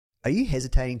Are you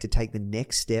hesitating to take the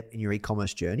next step in your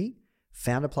e-commerce journey?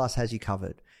 Founder Plus has you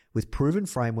covered. With proven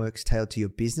frameworks tailored to your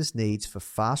business needs for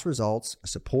fast results, a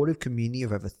supportive community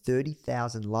of over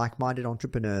 30,000 like-minded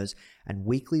entrepreneurs, and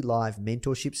weekly live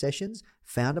mentorship sessions,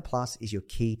 Founder Plus is your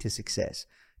key to success.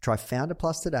 Try Founder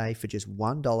Plus today for just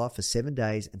 $1 for 7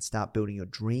 days and start building your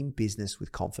dream business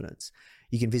with confidence.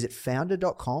 You can visit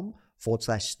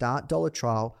founder.com/start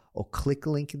 $trial or click the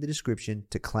link in the description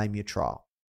to claim your trial.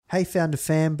 Hey Founder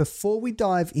fam, before we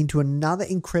dive into another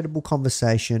incredible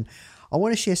conversation, I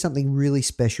want to share something really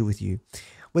special with you.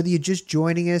 Whether you're just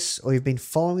joining us or you've been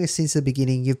following us since the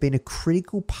beginning, you've been a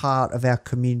critical part of our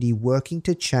community working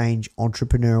to change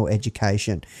entrepreneurial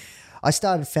education. I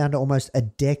started Founder almost a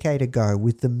decade ago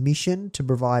with the mission to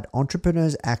provide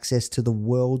entrepreneurs access to the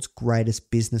world's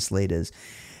greatest business leaders.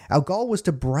 Our goal was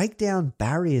to break down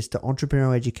barriers to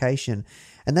entrepreneurial education,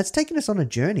 and that's taken us on a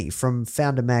journey from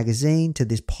Founder Magazine to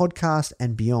this podcast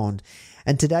and beyond.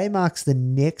 And today marks the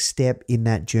next step in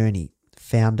that journey,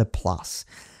 Founder Plus.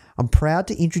 I'm proud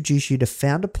to introduce you to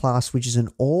Founder Plus, which is an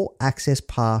all-access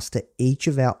pass to each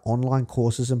of our online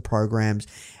courses and programs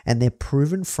and their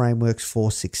proven frameworks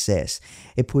for success.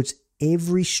 It puts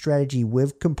every strategy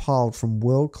we've compiled from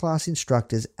world-class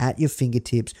instructors at your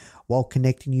fingertips while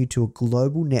connecting you to a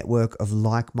global network of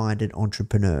like-minded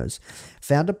entrepreneurs.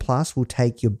 Founder Plus will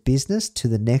take your business to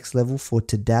the next level for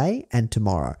today and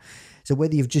tomorrow. So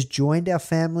whether you've just joined our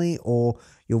family or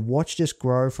you've watched us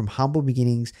grow from humble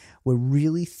beginnings, we're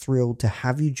really thrilled to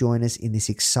have you join us in this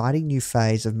exciting new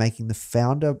phase of making the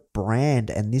Founder brand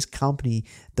and this company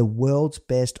the world's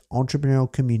best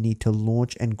entrepreneurial community to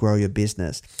launch and grow your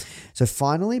business. So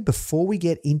finally, before we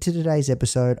get into today's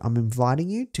episode, I'm inviting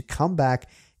you to come back,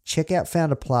 check out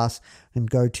Founder Plus, and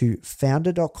go to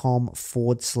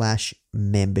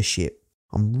founder.com/membership.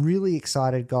 I'm really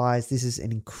excited, guys. This is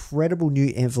an incredible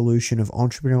new evolution of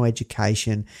entrepreneurial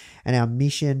education, and our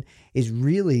mission is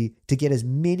really to get as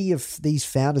many of these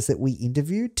founders that we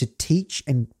interview to teach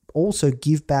and also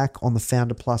give back on the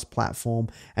Founder Plus platform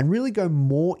and really go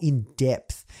more in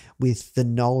depth with the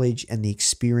knowledge and the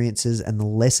experiences and the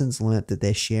lessons learned that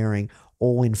they're sharing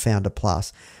all in Founder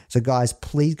Plus. So guys,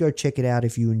 please go check it out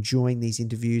if you're enjoying these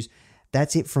interviews.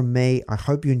 That's it from me. I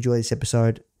hope you enjoy this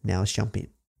episode. Now let's jump in.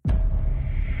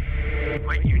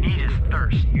 What you need is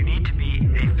thirst. You need to be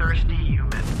a thirsty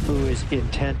human who is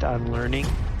intent on learning.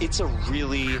 It's a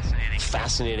really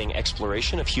fascinating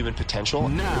exploration of human potential.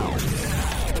 Now,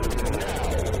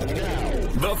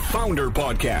 the Founder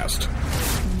Podcast.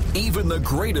 Even the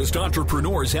greatest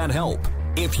entrepreneurs had help.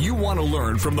 If you want to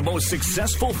learn from the most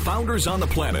successful founders on the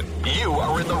planet, you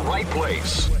are in the right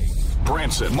place.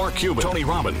 Branson, Mark Cuban, Tony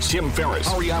Robbins, Tim Ferriss,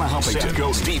 Ariana Huffington, Seth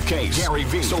Godin, Steve Case, Gary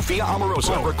Vee, Sophia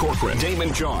Amoruso, Barbara Corcoran,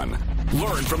 Damon John.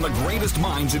 Learn from the greatest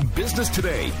minds in business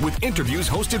today with interviews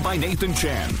hosted by Nathan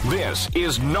Chan. This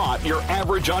is not your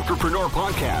average entrepreneur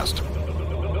podcast.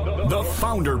 The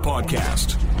Founder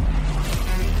Podcast.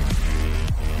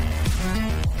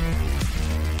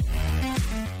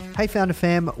 Hey Founder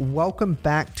fam, welcome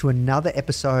back to another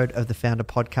episode of the Founder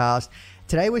Podcast.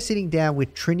 Today we're sitting down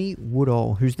with Trinny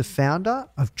Woodall, who's the founder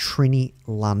of Trinny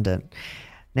London.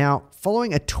 Now,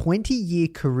 following a 20-year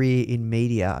career in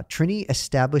media, Trinny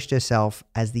established herself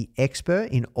as the expert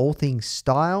in all things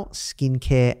style,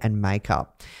 skincare, and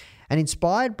makeup. And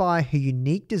inspired by her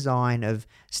unique design of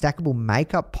stackable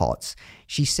makeup pots,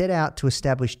 she set out to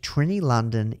establish Trinny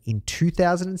London in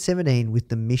 2017 with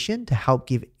the mission to help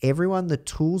give everyone the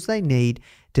tools they need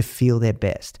to feel their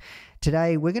best.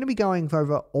 Today, we're going to be going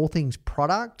over all things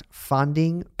product,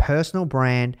 funding, personal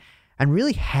brand, and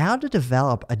really how to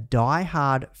develop a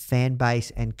die-hard fan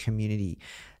base and community.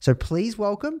 So please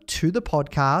welcome to the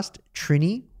podcast,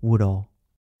 Trinny Woodall.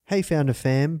 Hey Founder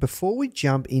fam, before we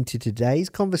jump into today's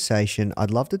conversation,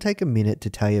 I'd love to take a minute to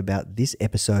tell you about this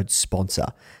episode's sponsor,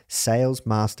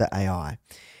 Salesmaster AI.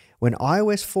 When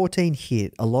iOS 14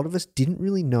 hit, a lot of us didn't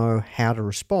really know how to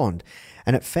respond.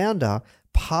 And at Founder,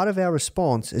 part of our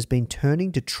response has been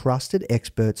turning to trusted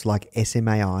experts like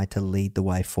SMAI to lead the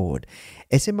way forward.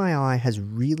 SMAI has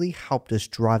really helped us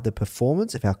drive the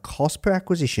performance of our cost per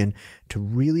acquisition to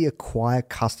really acquire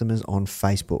customers on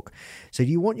Facebook. So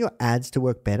do you want your ads to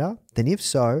work better? Then if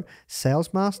so,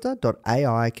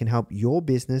 Salesmaster.ai can help your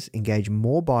business engage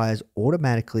more buyers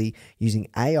automatically using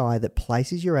AI that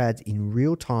places your ads in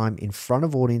real time in front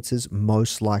of audiences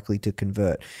most likely to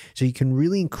convert. So you can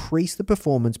really increase the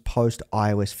performance post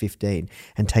iOS 15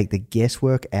 and take the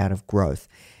guesswork out of growth.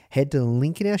 Head to the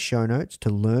link in our show notes to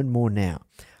learn more now.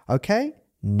 Okay,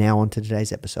 now on to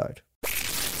today's episode.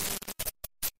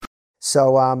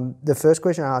 So the first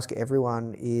question I ask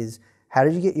everyone is, how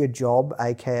did you get your job,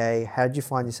 aka how did you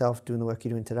find yourself doing the work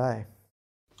you're doing today?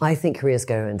 I think careers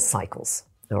go in cycles,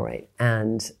 all right?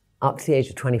 And up to the age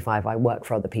of 25, I worked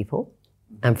for other people.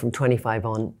 And from 25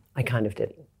 on, I kind of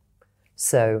didn't.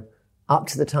 So up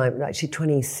to the time, actually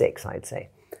 26, I'd say.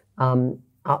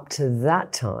 Up to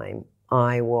that time,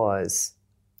 I was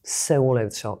so all over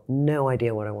the shop, no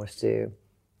idea what I wanted to do.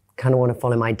 Kind of want to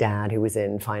follow my dad, who was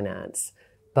in finance,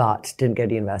 but didn't go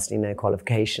to university, no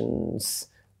qualifications,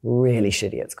 really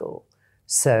shitty at school.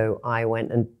 So I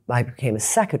went and I became a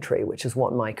secretary, which is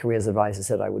what my careers advisor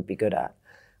said I would be good at,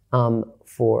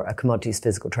 for a commodities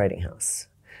physical trading house.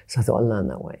 So I thought I'd learn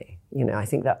that way. You know, I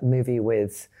think that movie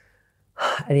with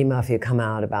Eddie Murphy had come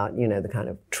out about, you know, the kind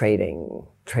of trading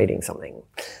something.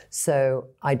 So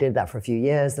I did that for a few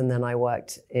years, and then I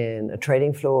worked in a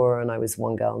trading floor, and I was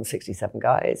one girl and 67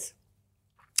 guys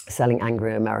selling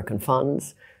Anglo-American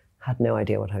funds. Had no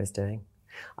idea what I was doing.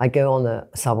 I'd go on the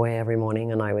subway every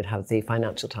morning, and I would have the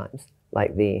Financial Times,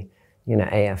 like the, you know,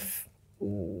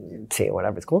 AFT or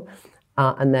whatever it's called,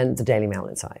 and then the Daily Mail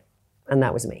inside. And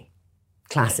that was me.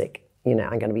 Classic. You know,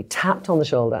 I'm going to be tapped on the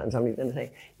shoulder and somebody's going to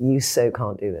say, you so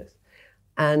can't do this.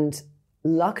 And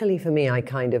luckily for me, I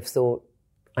kind of thought,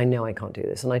 I know I can't do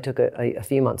this. And I took a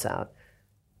few months out.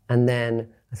 And then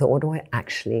I thought, what do I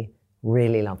actually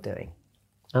really love doing?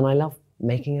 And I love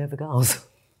making over girls.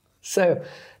 So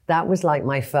that was like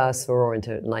my first foray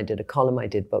into it. And I did a column, I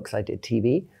did books, I did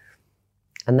TV.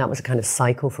 And that was a kind of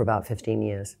cycle for about 15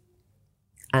 years.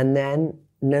 And then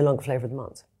no longer Flavor of the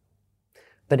Month.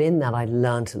 But in that, I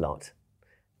learned a lot.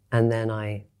 And then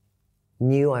I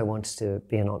knew I wanted to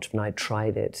be an entrepreneur. I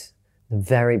tried it the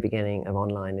very beginning of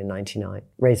online in 99.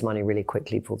 Raised money really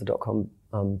quickly for the dot-com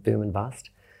boom and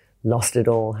bust. Lost it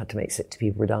all, had to make 60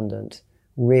 people redundant.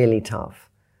 Really tough.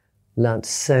 Learned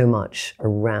so much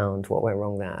around what went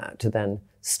wrong there to then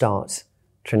start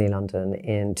Trinny London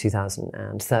in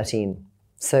 2013.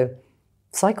 So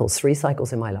cycles, 3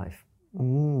 cycles in my life.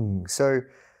 So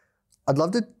I'd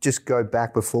love to just go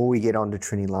back before we get on to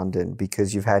Trinny London,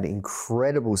 because you've had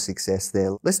incredible success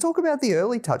there. Let's talk about the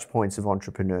early touch points of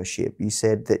entrepreneurship. You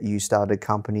said that you started a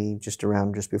company just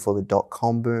before the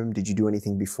dot-com boom. Did you do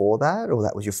anything before that, or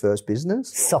that was your first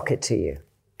business? Sock it to you.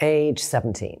 Age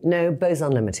 17. No, Bose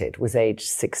Unlimited was age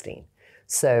 16.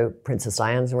 So Princess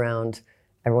Diana's around,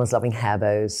 everyone's loving hair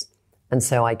bows. And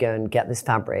so I go and get this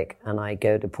fabric, and I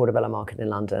go to Portobello Market in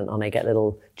London, and I get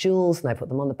little jewels, and I put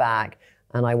them on the back,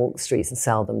 and I walk the streets and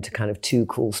sell them to kind of 2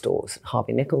 cool stores,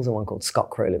 Harvey Nichols and one called Scott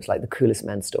Crowley. It was like the coolest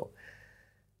men's store.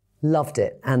 Loved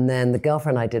it. And then the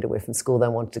girlfriend I did it with from school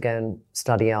then wanted to go and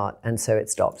study art, and so it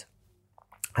stopped.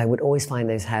 I would always find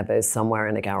those hair bows somewhere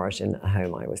in a garage in a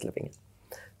home I was living in.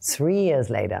 3 years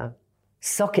later,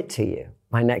 sock it to you.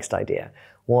 My next idea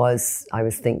was, I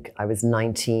was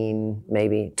 19,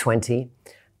 maybe 20,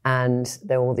 and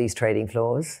there were all these trading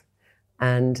floors.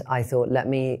 And I thought, let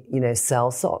me, sell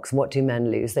socks. What do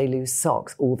men lose? They lose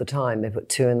socks all the time. They put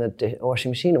 2 in the washing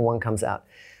machine and 1 comes out.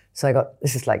 So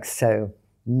this is like so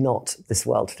not this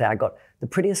world today. I got the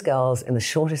prettiest girls in the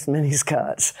shortest mini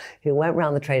skirts who went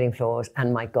around the trading floors,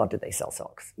 and my God, did they sell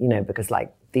socks? Because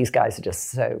like these guys are just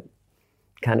so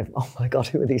kind of, oh my God,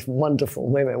 who are these wonderful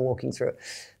women walking through it?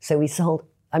 So we sold,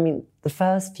 the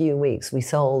first few weeks, we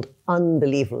sold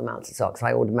unbelievable amounts of socks.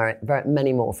 I ordered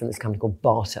many more from this company called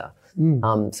Barter.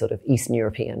 Sort of Eastern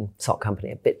European sock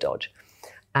company, a bit dodge,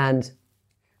 and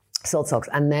sold socks.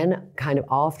 And then kind of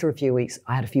after a few weeks,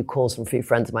 I had a few calls from a few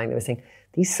friends of mine. They were saying,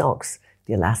 these socks,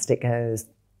 the elastic goes,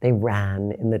 they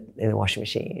ran in the washing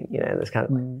machine, this kind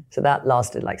of So that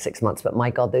lasted like 6 months. But my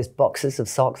God, those boxes of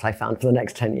socks I found for the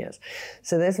next 10 years.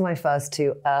 So those are my first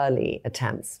 2 early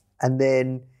attempts. And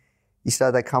then you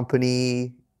started that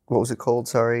company, what was it called?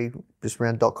 Sorry, just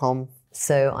around .com?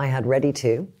 So I had Ready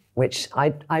To, which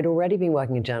I'd already been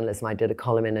working in journalism. I did a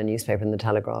column in a newspaper in the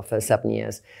Telegraph for 7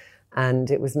 years.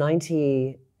 And it was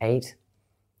 98.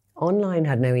 Online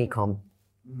had no e-com.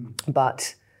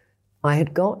 But I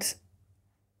had got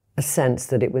a sense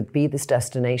that it would be this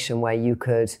destination where you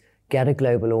could get a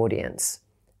global audience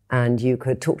and you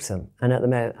could talk to them. And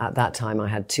at that time, I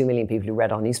had 2 million people who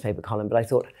read our newspaper column. But I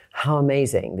thought, how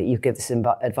amazing that you give this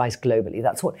advice globally.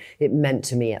 That's what it meant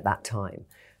to me at that time.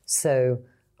 So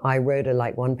I wrote a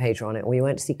 1-pager on it. We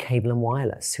went to see Cable and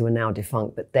Wireless, who are now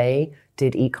defunct, but they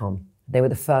did e-com. They were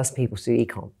the first people to do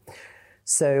e-com.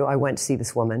 So I went to see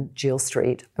this woman, Jill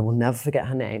Street. I will never forget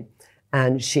her name.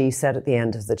 And she said at the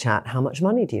end of the chat, how much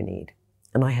money do you need?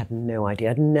 And I had no idea.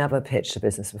 I'd never pitched a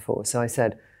business before. So I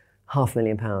said,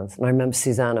 £500,000. And I remember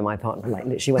Susanna, my partner,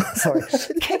 literally went, sorry,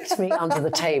 kicked me under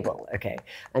the table. Okay.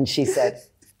 And she said,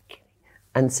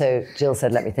 And so Jill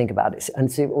said, let me think about it.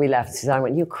 And so we left. Susanna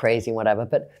went, you're crazy, whatever.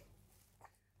 But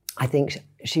I think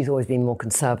she's always been more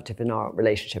conservative in our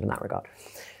relationship in that regard.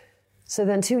 So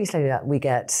then 2 weeks later, we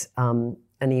get an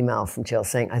email from Jill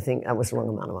saying, I think that was the wrong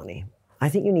amount of money. I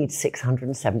think you need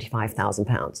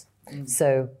 £675,000.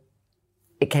 So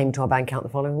it came to our bank account the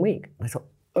following week. I thought,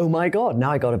 oh my God,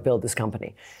 now I got to build this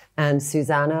company. And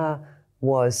Susanna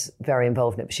was very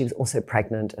involved in it, but she was also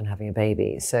pregnant and having a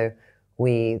baby. So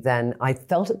I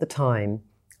felt at the time,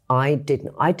 I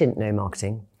didn't know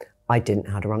marketing. I didn't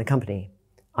know how to run a company.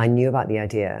 I knew about the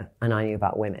idea and I knew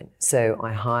about women. So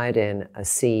I hired in a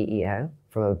CEO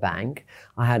from a bank.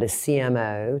 I had a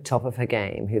CMO, top of her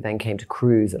game, who then came to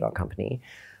cruise at our company.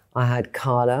 I had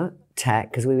Carla, tech,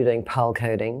 because we were doing Perl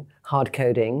coding, hard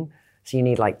coding. So you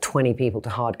need like 20 people to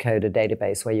hard code a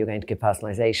database where you're going to give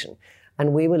personalization.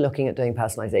 And we were looking at doing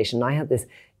personalization. And I had this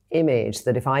image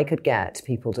that if I could get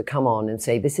people to come on and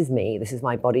say, this is me, this is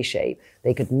my body shape,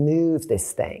 they could move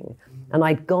this thing. And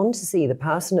I'd gone to see the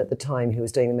person at the time who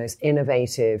was doing the most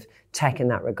innovative tech in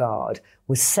that regard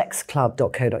was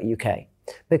sexclub.co.uk,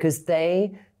 because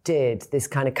they did this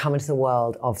kind of come into the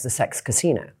world of the sex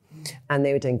casino. And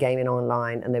they were doing gaming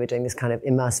online and they were doing this kind of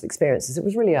immersive experiences. It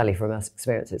was really early for immersive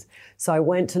experiences. So I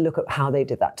went to look at how they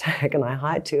did that tech and I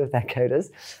hired 2 of their coders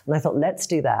and I thought, let's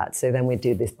do that. So then we'd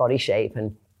do this body shape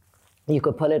and you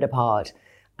could pull it apart.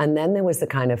 And then there was the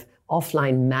kind of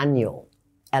offline manual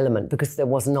element because there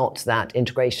was not that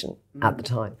integration at the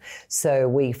time. So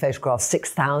we photographed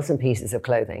 6,000 pieces of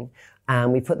clothing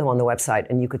and we put them on the website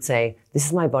and you could say, this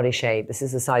is my body shape, this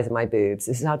is the size of my boobs,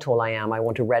 this is how tall I am, I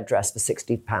want a red dress for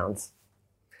 £60.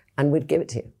 And we'd give it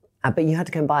to you. But you had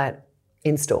to go and buy it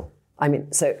in store. I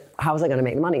mean, so how was I going to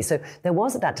make the money? So there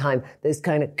was at that time, those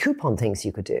kind of coupon things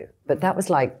you could do. But that was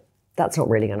like, that's not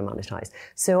really going to monetize.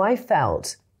 So I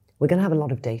felt we're going to have a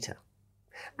lot of data.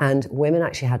 And women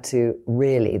actually had to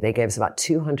really, they gave us about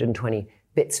 220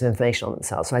 bits of information on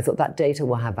themselves. So I thought that data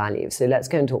will have value. So let's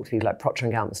go and talk to people like Procter &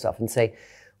 Gamble and stuff and say,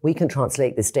 we can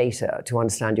translate this data to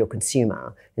understand your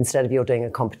consumer. Instead of you're doing a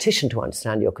competition to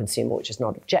understand your consumer, which is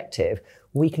not objective,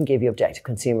 we can give you objective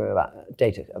consumer about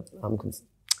data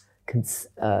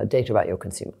about your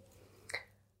consumer.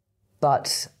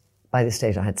 But by this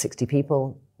stage, I had 60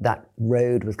 people. That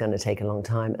road was going to take a long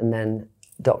time. And then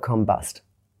 .com bust.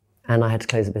 And I had to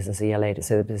close the business a year later.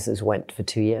 So the business went for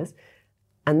 2 years.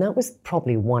 And that was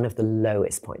probably one of the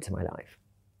lowest points in my life,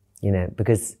 you know,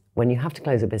 because when you have to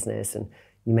close a business and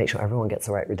you make sure everyone gets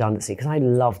the right redundancy, because I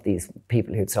loved these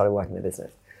people who'd started working in the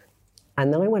business.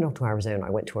 And then I went off to Arizona.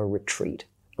 I went to a retreat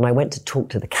and I went to talk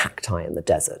to the cacti in the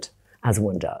desert, as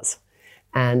one does.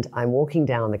 And I'm walking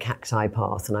down the cacti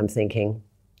path and I'm thinking,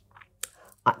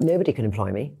 nobody can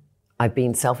employ me. I've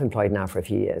been self-employed now for a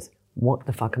few years. What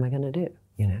the fuck am I going to do,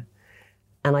 you know?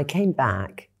 And I came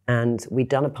back and we'd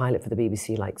done a pilot for the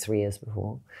BBC like 3 years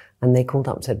before. And they called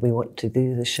up and said, we want to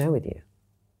do the show with you.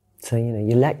 So, you know,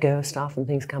 you let go of stuff and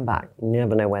things come back. You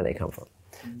never know where they come from.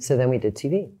 So then we did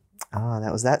TV. Ah,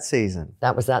 that was that season.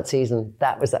 That was that season,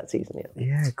 yeah.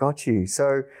 Yeah, got you.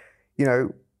 So, you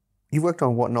know, you worked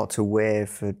on What Not to Wear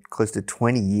for close to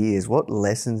 20 years. What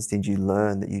lessons did you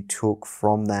learn that you took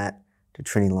from that to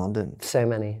Trinny London? So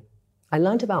many. I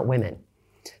learned about women.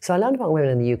 So I learned about women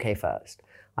in the UK first.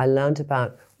 I learned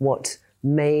about what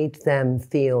made them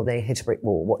feel they hit a brick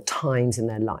wall, what times in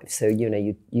their life. So, you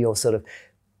know, you're sort of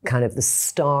kind of the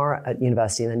star at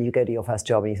university and then you go to your first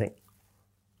job and you think,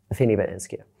 I'm feeling a bit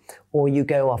insecure. Or you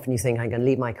go off and you think, I'm going to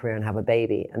leave my career and have a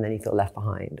baby, and then you feel left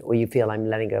behind. Or you feel, I'm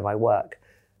letting go of my work.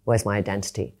 Where's my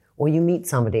identity? Or you meet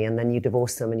somebody and then you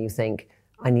divorce them and you think,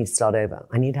 I need to start over.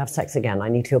 I need to have sex again. I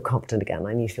need to feel confident again.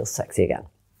 I need to feel sexy again.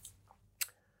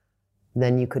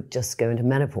 Then you could just go into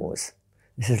menopause.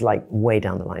 This is like way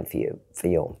down the line for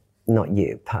your, not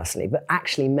you personally, but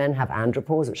actually men have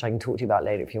andropause, which I can talk to you about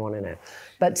later if you want to know.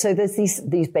 But so there's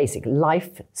these basic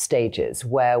life stages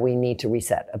where we need to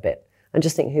reset a bit and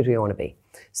just think, who do we want to be?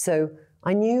 So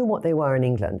I knew what they were in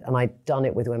England, and I'd done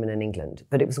it with women in England.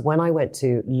 But it was when I went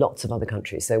to lots of other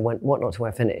countries, so when What Not to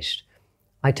Wear finished,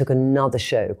 I took another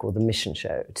show called The Mission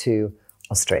Show to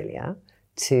Australia,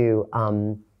 to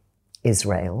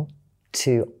Israel,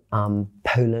 to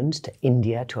Poland, to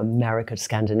India, to America, to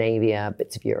Scandinavia,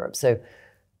 bits of Europe. So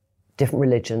different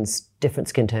religions, different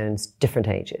skin tones, different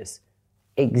ages,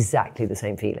 exactly the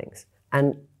same feelings.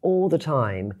 And all the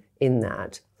time in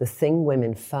that, the thing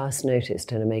women first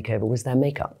noticed in a makeover was their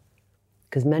makeup.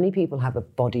 Because many people have a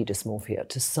body dysmorphia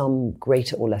to some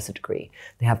greater or lesser degree.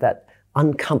 They have that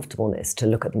uncomfortableness to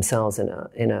look at themselves in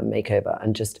a makeover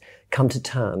and just come to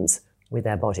terms with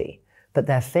their body. But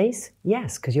their face,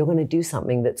 yes, because you're going to do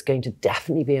something that's going to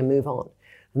definitely be a move on.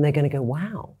 And they're going to go,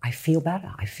 wow, I feel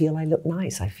better. I feel I look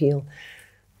nice. I feel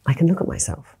I can look at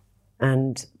myself.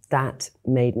 And that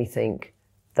made me think,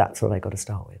 that's what I got to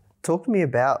start with. Talk to me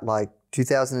about like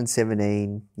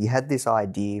 2017, you had this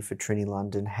idea for Trinny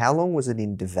London. How long was it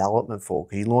in development for?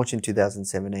 Because you launched in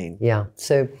 2017. Yeah,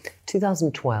 so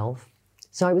 2012.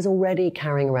 So I was already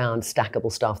carrying around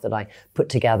stackable stuff that I put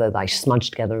together, that I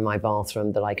smudged together in my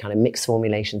bathroom, that I kind of mixed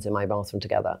formulations in my bathroom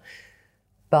together.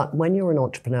 But when you're an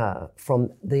entrepreneur,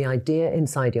 from the idea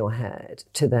inside your head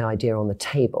to the idea on the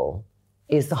table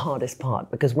is the hardest part,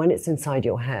 because when it's inside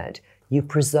your head, you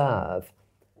preserve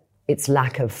its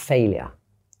lack of failure.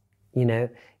 You know,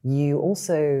 you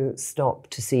also stop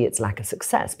to see its lack of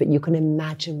success, but you can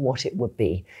imagine what it would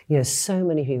be. You know, so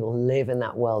many people live in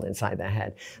that world inside their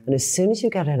head. And as soon as you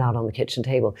get it out on the kitchen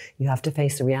table, you have to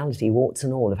face the reality, warts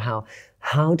and all, of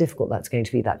how difficult that's going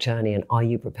to be, that journey, and are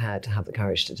you prepared to have the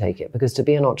courage to take it? Because to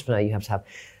be an entrepreneur, you have to have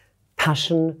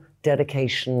passion,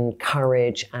 dedication,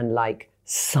 courage, and like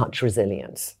such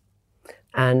resilience.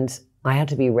 And I had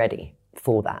to be ready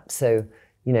for that. So,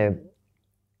 you know,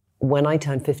 when I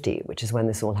turned 50, which is when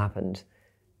this all happened,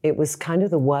 it was kind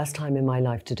of the worst time in my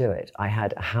life to do it. I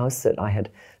had a house that I had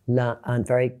earned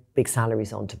very big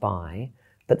salaries on to buy,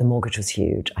 but the mortgage was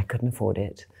huge. I couldn't afford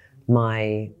it.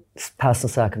 My personal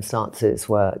circumstances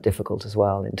were difficult as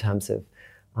well in terms of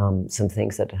some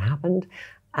things that had happened.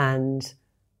 And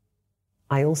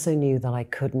I also knew that I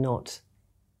could not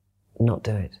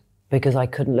do it, because I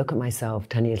couldn't look at myself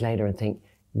 10 years later and think,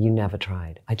 you never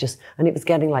tried. And it was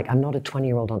getting like, I'm not a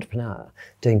 20-year-old entrepreneur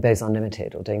doing Bose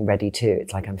Unlimited or doing Ready 2.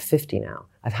 It's like I'm 50 now.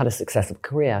 I've had a successful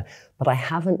career, but I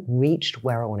haven't reached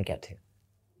where I want to get to.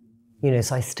 You know,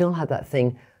 so I still had that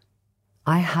thing.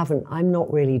 I'm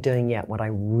not really doing yet what I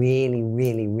really,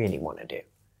 really, really want to do.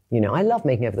 You know, I love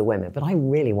making over the women, but I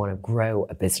really want to grow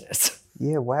a business.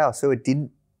 Yeah, wow. So it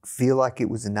didn't feel like it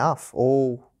was enough.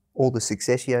 All the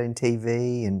success you had in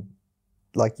TV, and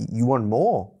like you want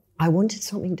more. I wanted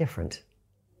something different.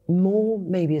 More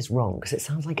maybe is wrong, because it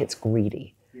sounds like it's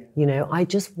greedy. Yeah. You know, I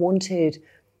just wanted,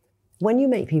 when you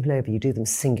make people over, you do them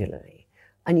singularly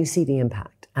and you see the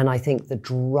impact. And I think the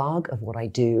drug of what I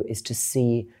do is to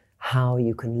see how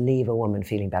you can leave a woman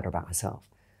feeling better about herself.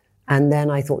 And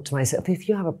then I thought to myself, if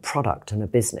you have a product and a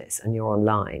business and you're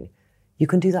online, you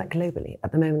can do that globally.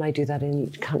 At the moment, I do that in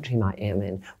each country I am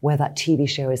in, where that TV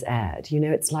show is aired. You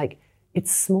know, it's like,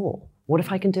 it's small. What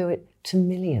if I can do it to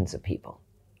millions of people?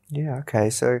 Yeah, okay.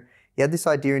 So you had this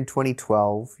idea in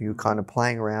 2012. You were kind of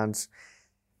playing around.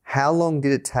 How long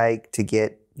did it take to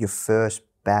get your first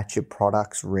batch of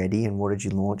products ready, and what did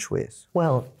you launch with?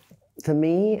 Well, for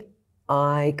me,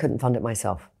 I couldn't fund it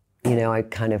myself. You know, I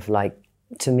kind of like,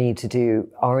 to me, to do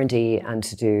R&D and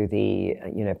to do the,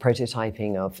 you know,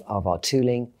 prototyping of our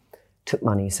tooling took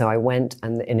money. So I went,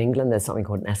 and in England, there's something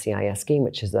called an SEIS scheme,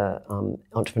 which is a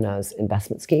entrepreneur's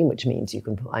investment scheme, which means you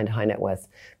can find high net worth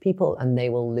people and they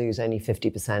will lose only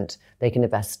 50%. They can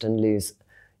invest and lose,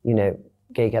 you know,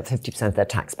 get 50% of their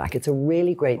tax back. It's a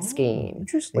really great scheme,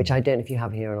 which I don't know if you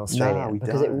have here in Australia, no,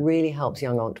 because it really helps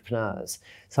young entrepreneurs.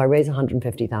 So I raised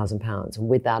 £150,000, and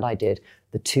with that I did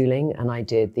the tooling and I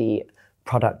did the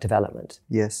product development.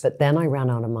 Yes. But then I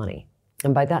ran out of money.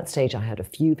 And by that stage, I had a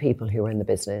few people who were in the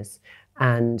business.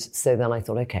 And so then I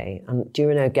thought, okay, do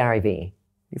you know Gary Vee?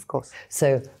 Of course.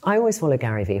 So I always follow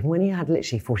Gary Vee. When he had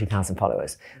literally 40,000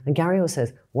 followers, and Gary always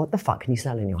says, what the fuck can you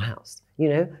sell in your house? You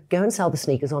know, go and sell the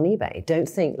sneakers on eBay. Don't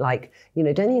think like, you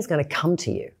know, don't think it's going to come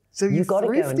to you. So you've got to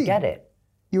go and get it.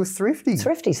 You were thrifty.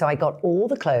 Thrifty. So I got all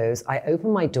the clothes. I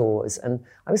opened my doors, and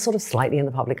I was sort of slightly in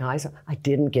the public eye. So I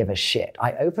didn't give a shit.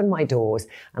 I opened my doors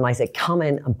and I said, come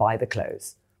in and buy the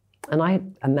clothes. And I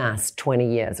had amassed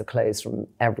 20 years of clothes from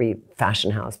every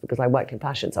fashion house, because I worked in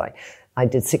fashion. So I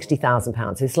did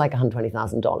 £60,000. It's like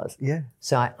 $120,000. Yeah.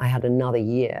 So I had another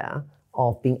year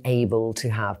of being able to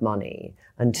have money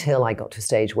until I got to a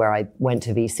stage where I went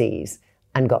to VCs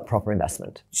and got proper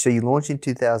investment. So you launched in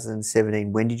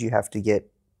 2017. When did you have to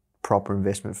get proper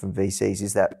investment from VCs?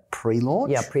 Is that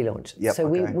pre-launch? Yeah, pre-launch. Yep, so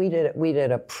okay. we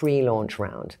did a pre-launch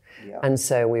round. Yep. And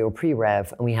so we were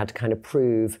pre-rev, and we had to kind of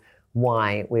prove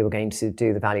why we were going to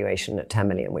do the valuation at 10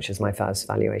 million, which is my first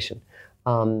valuation.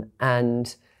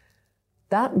 And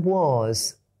that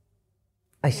was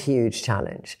a huge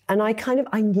challenge. And I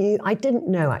didn't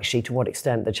know actually to what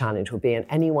extent the challenge would be. And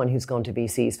anyone who's gone to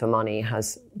VCs for money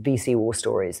has VC war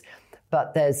stories.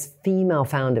 But there's female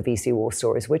founder VC war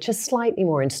stories, which are slightly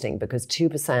more interesting, because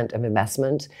 2% of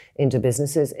investment into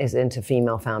businesses is into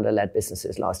female founder-led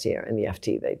businesses. Last year in the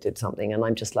FT, they did something. And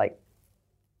I'm just like,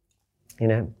 you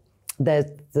know,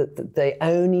 the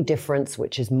only difference,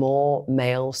 which is more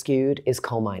male skewed, is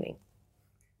coal mining.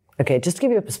 Okay, just to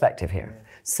give you a perspective here.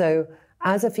 So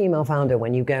as a female founder,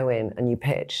 when you go in and you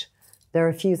pitch, there are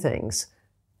a few things.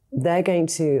 They're going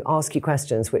to ask you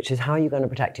questions, which is how are you going to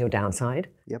protect your downside?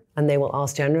 Yep. And they will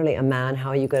ask generally a man, how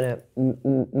are you going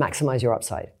to maximize your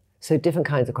upside? So different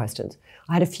kinds of questions.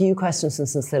 I had a few questions from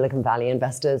some Silicon Valley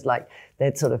investors, like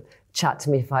they'd sort of chat to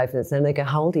me 5 minutes, then they go,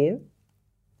 how old are you?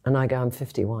 And I go, I'm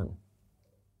 51.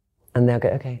 And they'll go,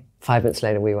 okay. 5 minutes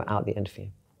later, we were out the interview.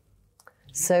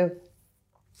 So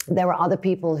there are other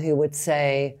people who would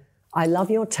say, I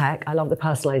love your tech, I love the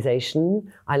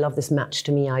personalization, I love this match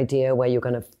to me idea where you're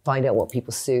going to find out what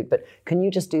people suit, but can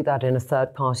you just do that in a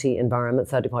third-party environment,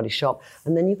 third-party shop,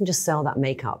 and then you can just sell that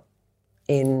makeup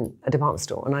in a department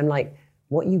store? And I'm like,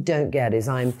 what you don't get is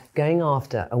I'm going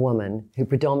after a woman who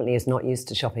predominantly is not used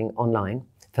to shopping online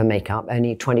for makeup.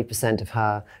 Only 20% of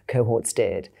her cohorts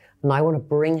did. And I want to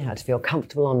bring her to feel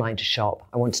comfortable online to shop.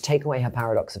 I want to take away her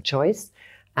paradox of choice.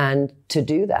 And to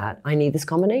do that, I need this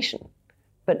combination.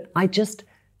 But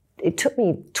it took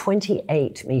me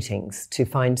 28 meetings to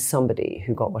find somebody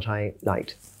who got what I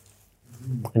liked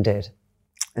and did.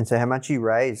 And so how much you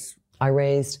raise? I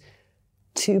raised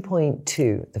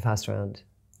 2.2 the first round.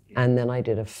 And then I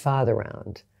did a further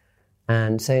round.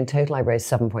 And so in total, I raised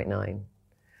 7.9.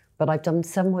 But I've done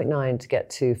 7.9 to get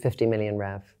to 50 million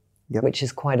rev, which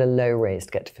is quite a low raise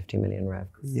to get to 50 million rev.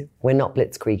 Yep. We're not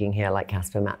blitzkrieging here like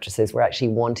Casper mattresses. We're actually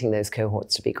wanting those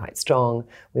cohorts to be quite strong.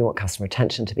 We want customer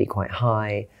retention to be quite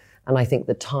high. And I think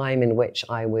the time in which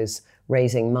I was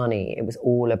raising money, it was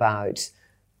all about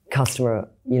customer,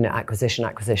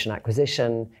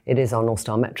 acquisition. It is our North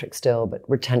Star metric still, but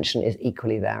retention is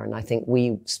equally there. And I think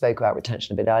we spoke about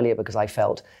retention a bit earlier because I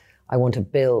felt I want to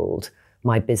build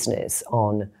my business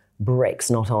on bricks,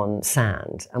 not on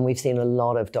sand. And we've seen a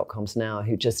lot of dot-coms now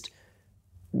who just,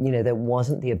 there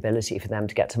wasn't the ability for them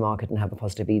to get to market and have a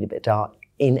positive EBITDA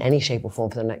in any shape or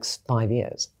form for the next 5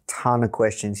 years. Ton of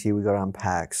questions here we've got to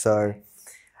unpack. So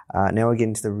now we're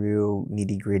getting to the real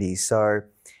nitty-gritty. So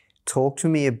talk to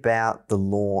me about the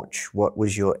launch. What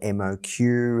was your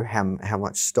MOQ? How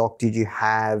much stock did you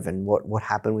have? And what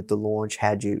happened with the launch?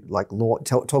 How'd you launch?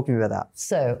 Talk to me about that.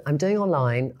 So I'm doing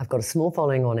online. I've got a small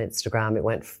following on Instagram.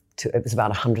 It was about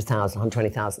 100,000,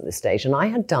 120,000 at this stage. And I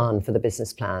had done for the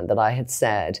business plan that I had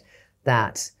said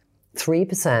that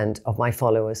 3% of my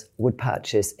followers would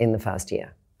purchase in the first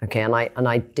year. Okay, and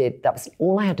I did, that was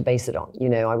all I had to base it on.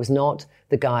 I was not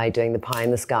the guy doing the pie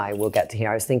in the sky, we'll get to here.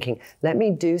 I was thinking, let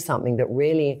me do something that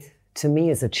really, to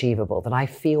me, is achievable, that I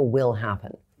feel will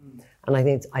happen. And I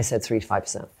think I said 3 to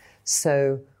 5%.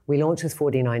 So we launched with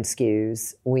 49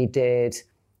 SKUs. We did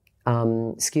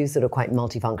SKUs that are quite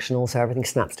multifunctional, so everything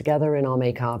snaps together in our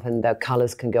makeup and the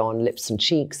colors can go on lips and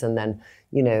cheeks, and then,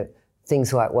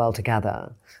 things work well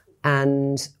together.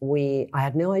 And I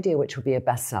had no idea which would be a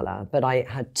bestseller, but I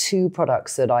had 2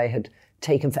 products that I had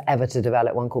taken forever to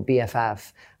develop, one called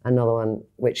BFF, another one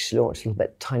which launched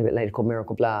tiny bit later called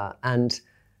Miracle Blur. And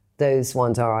those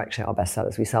ones are actually our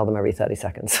bestsellers. We sell them every 30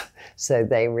 seconds. So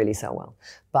they really sell well.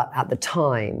 But at the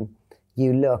time,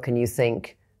 you look and you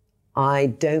think, I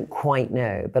don't quite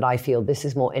know, but I feel this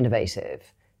is more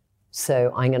innovative.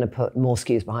 So I'm going to put more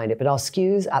SKUs behind it. But our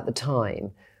SKUs at the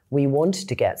time, we wanted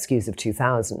to get SKUs of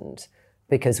 2,000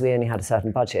 because we only had a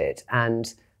certain budget.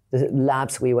 And the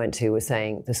labs we went to were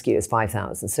saying the SKU is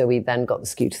 5,000. So we then got the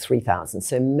SKU to 3,000.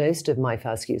 So most of my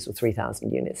first SKUs were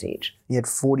 3,000 units each. You had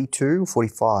 42,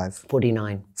 45?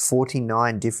 49.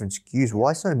 49 different SKUs.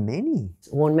 Why so many?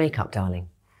 One makeup, darling.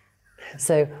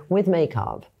 So with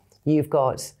makeup, you've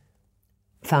got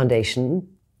foundation,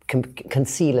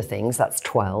 concealer things, that's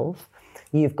 12.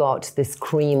 You've got this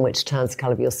cream which turns the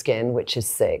color of your skin, which is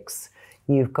 6.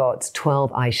 You've got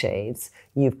 12 eye shades.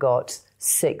 You've got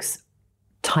 6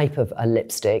 type of a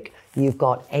lipstick. You've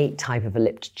got 8 type of a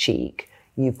lip cheek.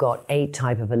 You've got 8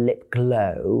 type of a lip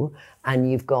glow. And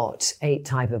you've got 8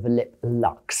 type of a lip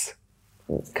luxe.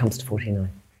 It comes to 49.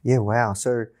 Yeah, wow.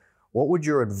 So what would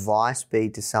your advice be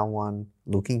to someone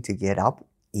looking to get up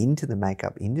into the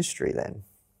makeup industry then?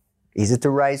 Is it to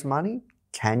raise money?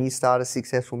 Can you start a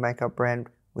successful makeup brand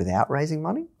without raising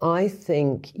money? I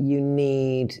think you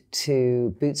need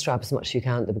to bootstrap as much as you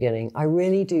can at the beginning. I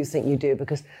really do think you do,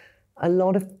 because a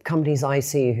lot of companies I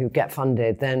see who get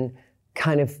funded then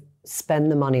kind of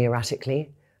spend the money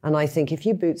erratically. And I think if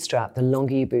you bootstrap, the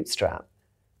longer you bootstrap,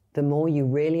 the more you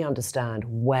really understand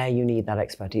where you need that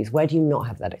expertise. Where do you not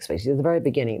have that expertise? At the very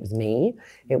beginning, it was me.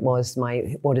 It was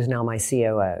what is now my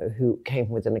COO, who came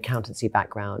with an accountancy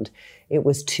background. It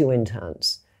was 2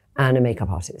 interns and a makeup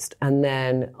artist. And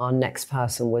then our next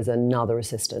person was another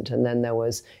assistant. And then there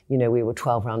was, we were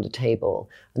 12 around a table.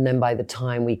 And then by the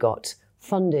time we got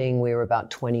funding, we were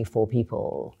about 24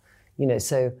 people.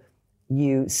 So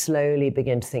you slowly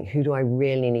begin to think, who do I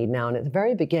really need now? And at the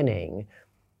very beginning,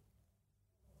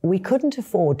 we couldn't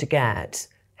afford to get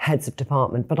heads of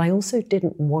department, but I also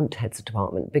didn't want heads of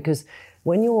department, because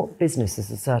when your business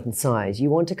is a certain size, you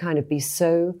want to kind of be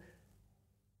so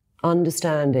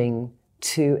understanding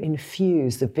to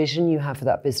infuse the vision you have for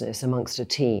that business amongst a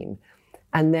team.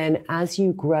 And then as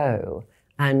you grow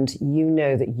and you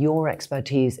know that your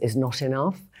expertise is not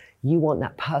enough, you want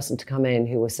that person to come in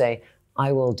who will say,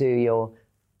 I will do your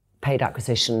paid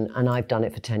acquisition and I've done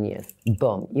it for 10 years.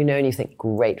 Boom. And you think,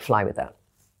 great, fly with that.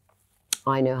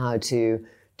 I know how to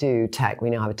do tech.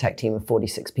 We now have a tech team of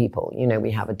 46 people.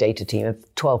 We have a data team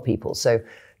of 12 people. So,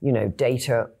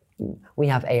 data, we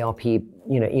have ERP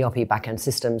backend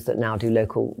systems that now do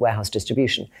local warehouse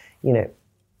distribution.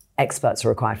 Experts are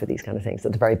required for these kind of things.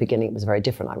 At the very beginning, it was very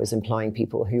different. I was employing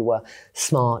people who were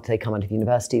smart. They come out of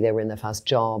university. They were in their first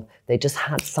job. They just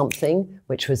had something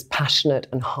which was passionate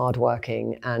and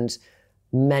hardworking. And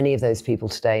many of those people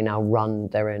today now run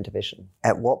their own division.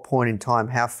 At what point in time,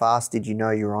 how fast did you know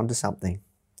you were onto something?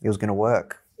 It was going to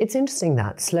work? It's interesting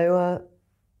that. Slower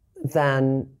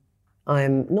than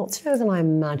not slower than I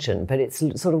imagined, but it's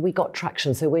sort of, we got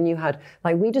traction. So when you had,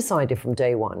 we decided from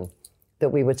day one that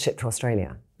we would ship to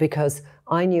Australia, because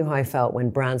I knew how I felt when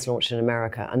brands launched in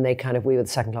America and we were the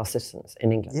second-class citizens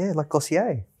in England. Yeah, like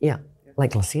Glossier. Yeah,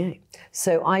 like Glossier.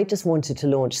 So I just wanted to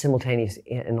launch simultaneously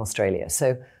in Australia.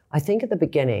 So I think at the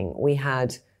beginning we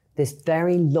had this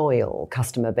very loyal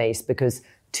customer base, because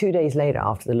 2 days later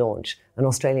after the launch, an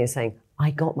Australian saying,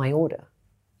 I got my order.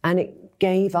 And it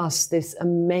gave us this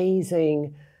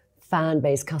amazing fan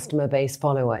base, customer base,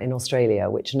 follower in Australia,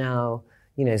 which now,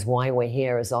 is why we're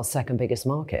here as our second biggest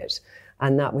market.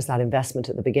 And that was that investment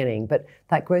at the beginning. But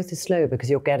that growth is slow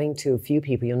because you're getting to a few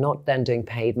people. You're not then doing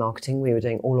paid marketing. We were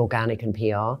doing all organic and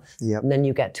PR. Yep. And then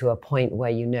you get to a point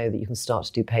where you know that you can start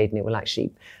to do paid, and it will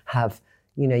actually have,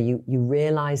 you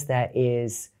realize there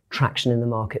is traction in the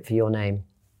market for your name.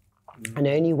 And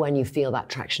only when you feel that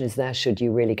traction is there should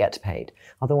you really get paid.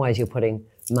 Otherwise, you're putting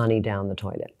money down the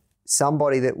toilet.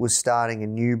 Somebody that was starting a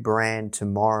new brand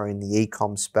tomorrow in the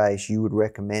e-com space, you would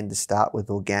recommend to start with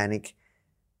organic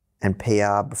and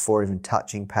PR before even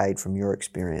touching paid, from your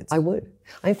experience? I would.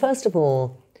 First of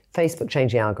all, Facebook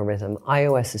changed the algorithm.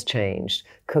 iOS has changed.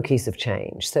 Cookies have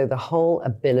changed. So the whole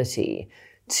ability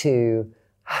to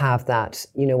have that,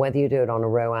 whether you do it on a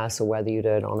ROAS or whether you do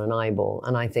it on an eyeball,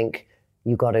 and I think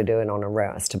you got to do it on a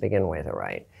ROAS to begin with,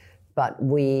 right? But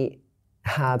we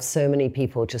have so many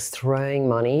people just throwing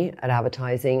money at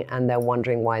advertising and they're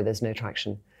wondering why there's no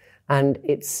traction. And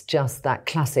it's just that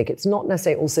classic. It's not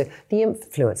necessarily, also the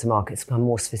influencer market's become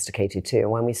more sophisticated too.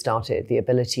 And when we started, the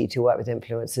ability to work with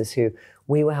influencers who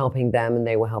we were helping them and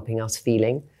they were helping us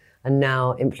feeling. And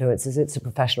now influencers, it's a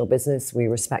professional business. We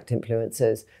respect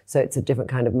influencers. So it's a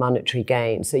different kind of monetary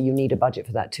gain. So you need a budget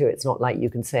for that too. It's not like you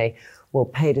can say, well,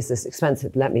 paid is this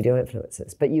expensive, let me do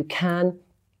influencers. But you can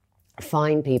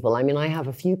find people. I have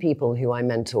a few people who I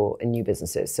mentor in new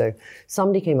businesses. So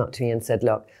somebody came up to me and said,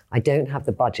 look, I don't have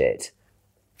the budget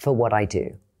for what I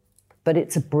do, but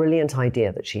it's a brilliant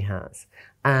idea that she has.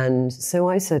 And so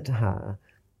I said to her,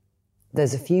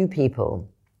 there's a few people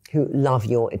who love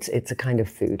it's a kind of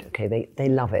food, okay? They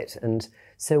love it. And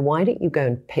so why don't you go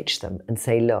and pitch them and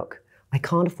say, look, I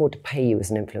can't afford to pay you as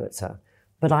an influencer,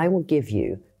 but I will give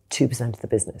you 2% of the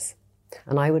business.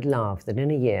 And I would love that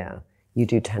in a year, you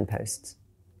do 10 posts,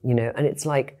 and it's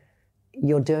like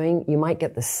you might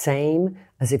get the same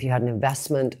as if you had an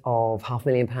investment of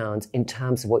 £500,000 in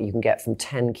terms of what you can get from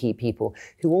 10 key people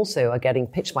who also are getting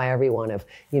pitched by everyone of,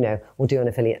 we'll do an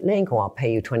affiliate link or I'll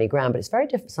pay you 20 grand. But it's very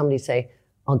different for somebody to say,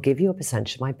 I'll give you a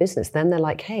percentage of my business. Then they're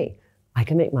like, hey, I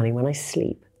can make money when I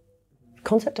sleep. The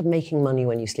concept of making money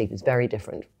when you sleep is very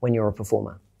different when you're a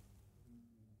performer.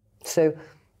 So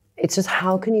it's just,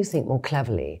 how can you think more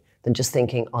cleverly than just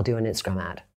thinking, I'll do an Instagram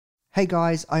ad? Hey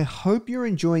guys, I hope you're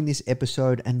enjoying this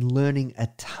episode and learning a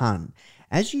ton.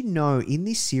 As you know, in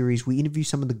this series, we interview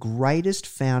some of the greatest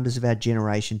founders of our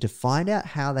generation to find out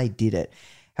how they did it.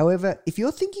 However, if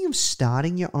you're thinking of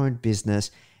starting your own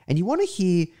business and you want to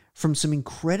hear from some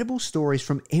incredible stories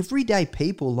from everyday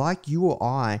people like you or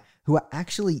I who are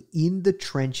actually in the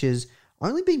trenches,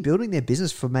 only been building their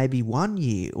business for maybe 1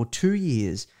 year or 2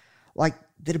 years,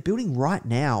 that are building right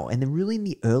now and they're really in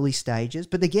the early stages,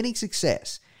 but they're getting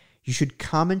success, you should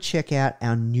come and check out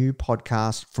our new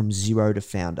podcast, From Zero to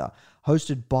Founder,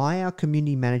 hosted by our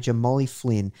community manager, Molly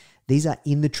Flynn. These are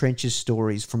in the trenches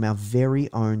stories from our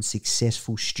very own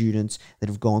successful students that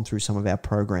have gone through some of our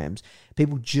programs.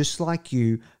 People just like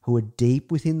you who are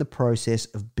deep within the process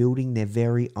of building their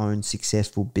very own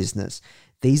successful business.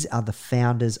 These are the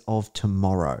founders of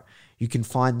tomorrow. You can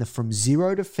find the From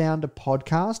Zero to Founder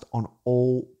podcast on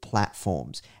all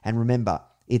platforms. And remember,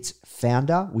 it's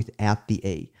founder without the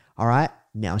E. All right,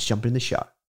 now let's jump in the show.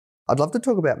 I'd love to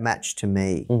talk about Match to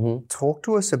Me. Talk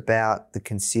to us about the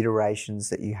considerations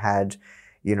that you had,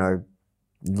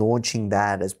 launching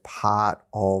that as part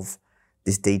of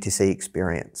this D2C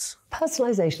experience.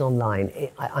 Personalization online,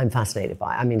 I'm fascinated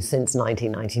by. I mean, since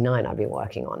 1999, I've been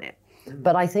working on it.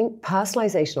 But I think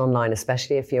personalization online,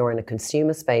 especially if you're in a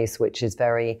consumer space, which is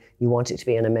you want it to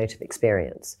be an emotive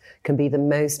experience, can be the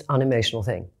most unemotional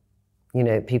thing.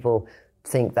 People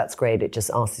think that's great. It just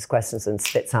asks these questions and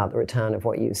spits out the return of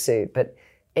what you suit. But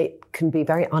it can be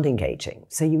very unengaging.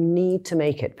 So you need to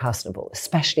make it personable,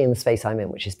 especially in the space I'm in,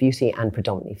 which is beauty and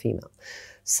predominantly female.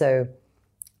 So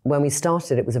when we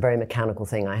started, it was a very mechanical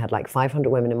thing. I had like 500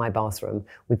 women in my bathroom.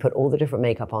 We put all the different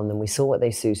makeup on them. We saw what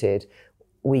they suited.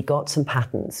 We got some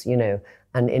patterns,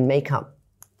 and in makeup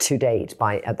to date,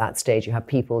 at that stage, you have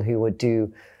people who would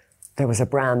there was a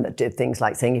brand that did things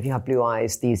like saying, if you have blue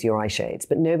eyes, these are your eye shades.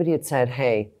 But nobody had said,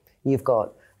 hey, you've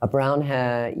got a brown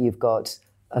hair, you've got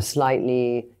a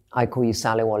slightly, I call you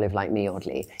sallow olive like me,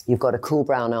 oddly. You've got a cool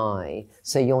brown eye,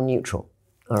 so you're neutral,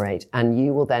 all right? And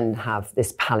you will then have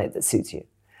this palette that suits you.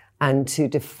 And to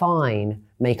define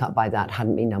makeup by that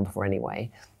hadn't been done before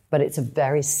anyway. But it's a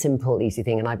very simple, easy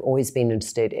thing. And I've always been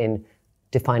interested in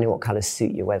defining what colors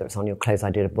suit you, whether it's on your clothes. I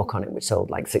did a book on it, which sold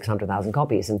like 600,000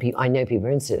 copies. And I know people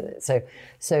are interested in it.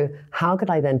 So how could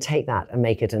I then take that and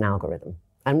make it an algorithm?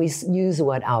 And we use the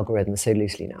word algorithm so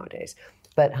loosely nowadays.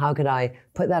 But how could I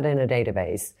put that in a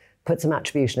database, put some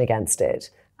attribution against it,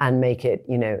 and make it,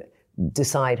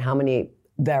 decide how many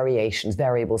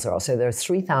variables there are. So there are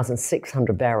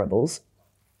 3,600 variables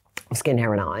of skin,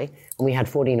 hair, and eye, and we had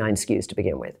 49 SKUs to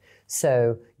begin with.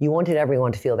 So you wanted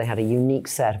everyone to feel they had a unique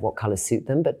set of what colors suit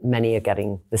them, but many are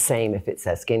getting the same if it's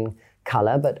their skin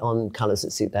color, but on colors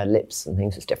that suit their lips and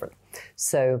things, it's different.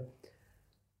 So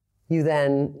you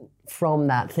then, from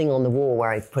that thing on the wall where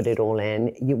I put it all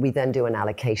in, we then do an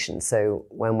allocation. So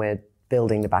when we're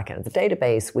building the back end of the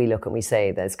database, we look and we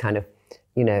say there's kind of,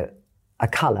 a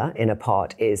color in a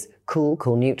pot is cool,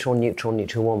 neutral,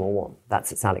 warm, or warm.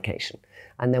 That's its allocation.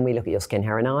 And then we look at your skin,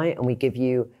 hair, and eye, and we give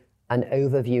you an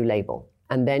overview label.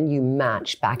 And then you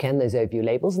match back end those overview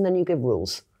labels, and then you give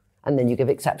rules, and then you give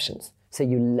exceptions. So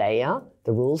you layer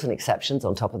the rules and exceptions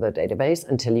on top of the database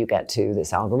until you get to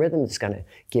this algorithm that's going to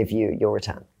give you your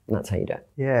return. And that's how you do it.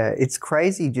 Yeah, it's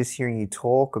crazy just hearing you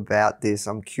talk about this.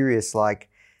 I'm curious,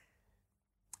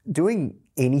 doing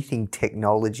anything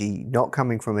technology, not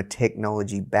coming from a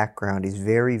technology background, is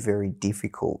very, very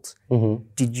difficult.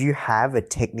 Did you have a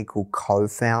technical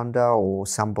co-founder or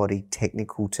somebody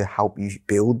technical to help you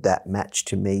build that Match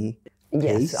to Me piece?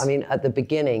 Yes. I mean, at the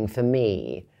beginning, for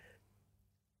me,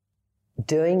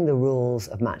 doing the rules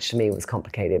of Match to Me was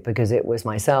complicated because it was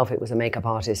myself, it was a makeup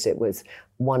artist, it was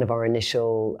one of our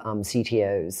initial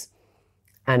CTOs.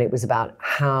 And it was about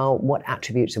what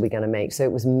attributes are we going to make? So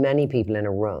it was many people in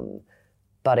a room,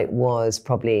 but it was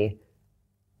probably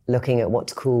looking at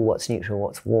what's cool, what's neutral,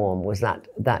 what's warm, was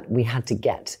that we had to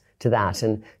get to that.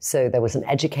 And so there was an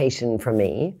education from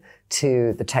me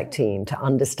to the tech team to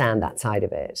understand that side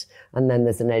of it. And then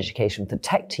there's an education for the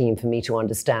tech team for me to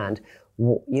understand,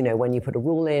 when you put a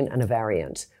rule in and a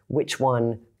variant, which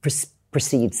one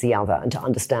precedes the other, and to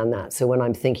understand that. So when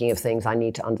I'm thinking of things, I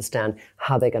need to understand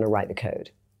how they're going to write the code.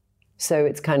 So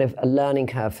it's kind of a learning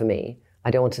curve for me. I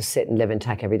don't want to sit and live in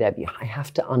tech every day, but I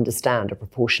have to understand a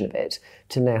proportion of it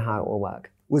to know how it will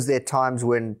work. Was there times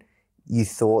when you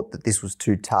thought that this was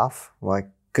too tough?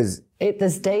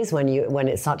 There's days when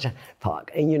it's such a fuck,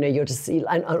 and you're just,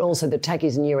 and also the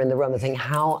techies and you're in the room and thinking,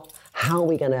 how are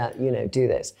we going to, do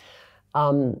this?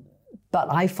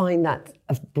 But I find that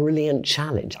a brilliant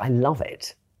challenge. I love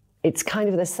it. It's kind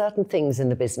of, there's certain things in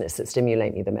the business that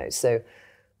stimulate me the most. So,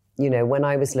 when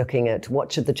I was looking at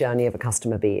what should the journey of a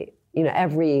customer be,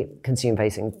 every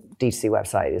consumer-facing D2C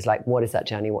website is like, what is that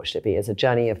journey? What should it be? Is it a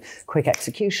journey of quick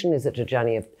execution? Is it a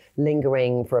journey of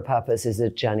lingering for a purpose? Is it a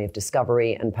journey of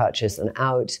discovery and purchase and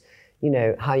out?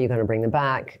 How are you going to bring them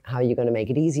back? How are you going to make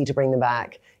it easy to bring them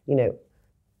back?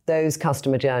 Those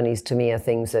customer journeys to me are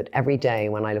things that every day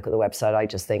when I look at the website, I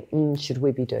just think, should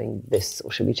we be doing this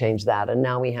or should we change that? And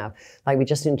now we have, we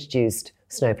just introduced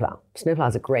Snowplow. Snowplow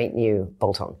is a great new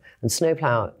bolt-on. And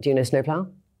Snowplow, do you know Snowplow?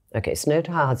 Okay,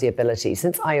 Snowplow has the ability,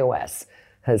 since iOS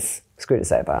has screwed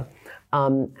us over,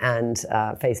 and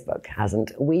Facebook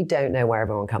hasn't, we don't know where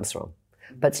everyone comes from.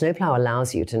 But Snowplow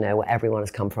allows you to know where everyone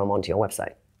has come from onto your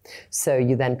website. So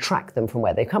you then track them from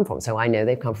where they've come from. So I know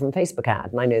they've come from a Facebook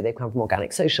ad, and I know they've come from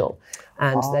organic social.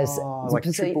 And there's like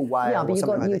triple whale. Yeah, but you've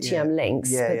got like UTM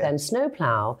links. But then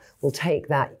Snowplow will take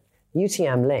that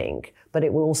UTM link, but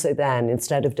it will also then,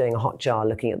 instead of doing a hot jar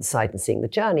looking at the site and seeing the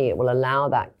journey, it will allow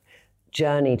that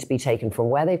journey to be taken from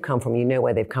where they've come from, you know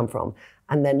where they've come from,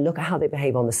 and then look at how they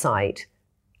behave on the site.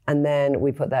 And then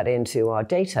we put that into our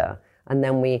data. And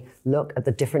then we look at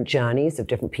the different journeys of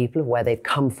different people, of where they've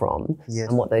come from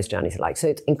and what those journeys are like. So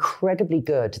it's incredibly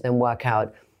good to then work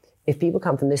out, if people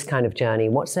come from this kind of journey,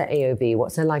 what's their AOV,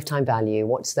 what's their lifetime value,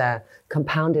 what's their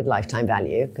compounded lifetime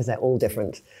value, because they're all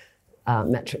different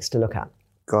metrics to look at.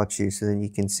 Got you. So then you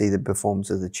can see the performance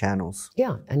of the channels.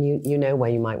 Yeah, and you know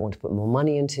where you might want to put more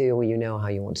money into, or you know how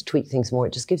you want to tweak things more.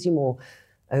 It just gives you more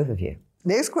overview.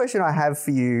 Next question I have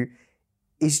for you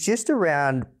is just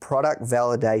around product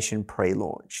validation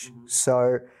pre-launch.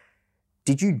 So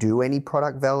did you do any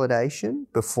product validation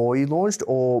before you launched,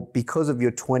 or because of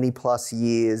your 20 plus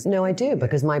years? No, I do,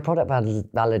 because my product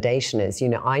validation is,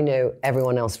 I know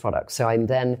everyone else's products. So I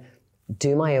then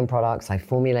do my own products, I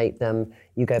formulate them,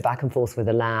 you go back and forth with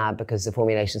the lab because the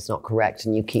formulation's not correct,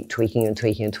 and you keep tweaking and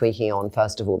tweaking and tweaking on,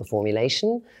 first of all, the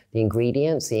formulation, the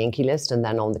ingredients, the INCI list, and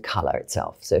then on the color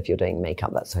itself. So if you're doing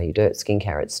makeup, that's how you do it.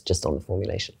 Skincare, it's just on the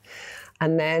formulation.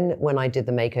 And then when I did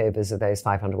the makeovers of those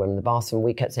 500 women in the bathroom,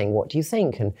 we kept saying, what do you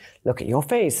think? And look at your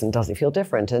face, and does it feel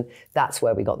different? And that's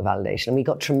where we got the validation. And we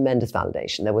got tremendous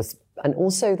validation. And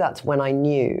also that's when I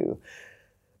knew,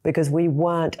 because we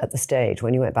weren't at the stage,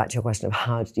 when you went back to your question of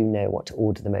how did you know what to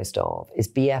order the most of, is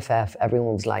BFF,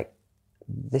 everyone was like,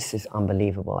 this is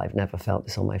unbelievable. I've never felt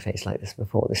this on my face like this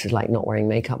before. This is like not wearing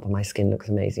makeup, but my skin looks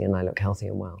amazing and I look healthy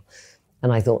and well.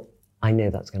 And I thought, I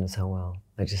know that's going to sell well.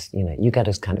 I just, you get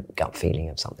a kind of gut feeling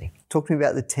of something. Talk to me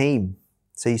about the team.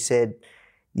 So you said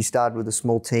you started with a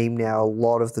small team. Now a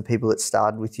lot of the people that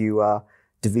started with you are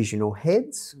divisional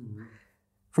heads. Mm-hmm.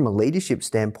 From a leadership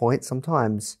standpoint,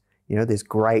 sometimes there's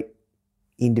great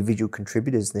individual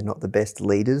contributors. They're not the best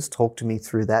leaders. Talk to me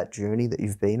through that journey that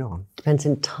you've been on. Depends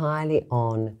entirely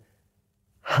on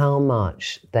how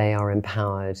much they are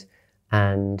empowered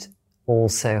and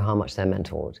also how much they're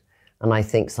mentored. And I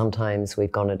think sometimes we've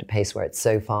gone at a pace where it's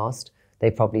so fast, they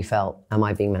probably felt, am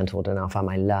I being mentored enough? Am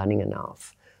I learning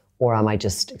enough? Or am I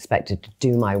just expected to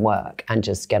do my work and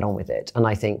just get on with it? And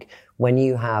I think when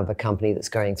you have a company that's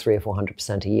growing 300 or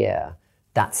 400% a year,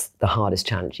 that's the hardest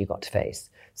challenge you've got to face.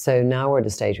 So now we're at a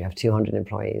stage, we have 200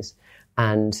 employees,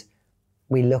 and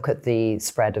we look at the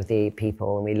spread of the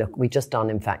people, and we just done,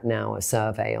 in fact, now a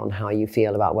survey on how you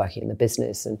feel about working in the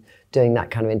business and doing that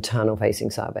kind of internal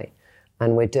facing survey.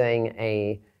 And we're doing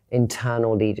a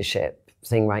internal leadership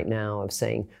thing right now of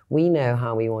saying, we know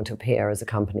how we want to appear as a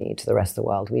company to the rest of the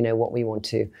world. We know what we want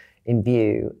to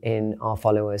imbue in our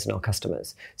followers and our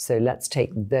customers. So let's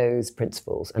take those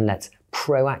principles and let's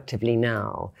proactively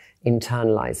now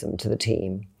internalize them to the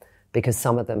team, because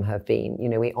some of them have been,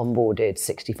 we onboarded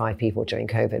 65 people during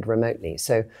COVID remotely.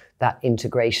 So that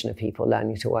integration of people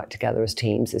learning to work together as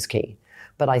teams is key.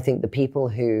 But I think the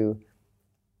people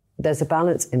there's a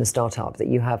balance in a startup that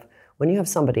when you have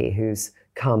somebody who's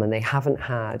come and they haven't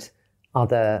had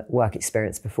other work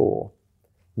experience before,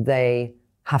 they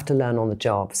have to learn on the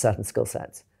job certain skill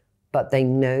sets, but they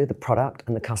know the product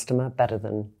and the customer better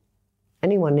than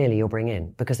anyone nearly you'll bring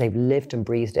in, because they've lived and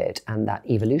breathed it, and that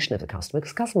evolution of the customer,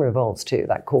 because customer evolves too.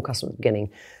 That core customer at the beginning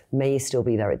may still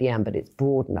be there at the end, but it's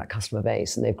broadened that customer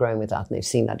base and they've grown with that and they've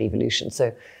seen that evolution.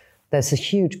 So there's a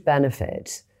huge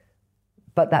benefit,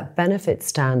 but that benefit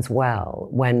stands well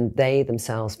when they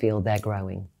themselves feel they're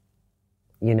growing,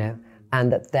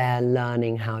 and that they're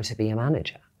learning how to be a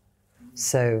manager.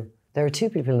 So there are two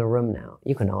people in the room now,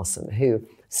 you can ask them, who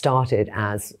started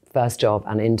as first job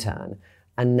and intern,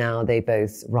 and now they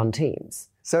both run teams.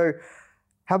 So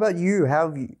how about you?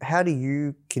 How do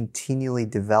you continually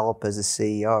develop as a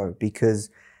CEO? Because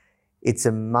it's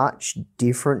a much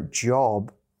different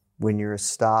job when you're a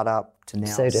startup to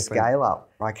now scale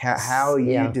up. Like how are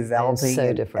you developing? It's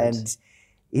so different. And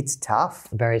it's tough.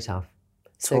 Very tough.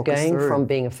 So going from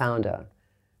being a founder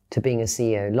to being a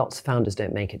CEO, lots of founders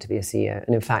don't make it to be a CEO.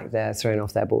 And in fact, they're thrown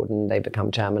off their board and they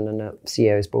become chairman, and a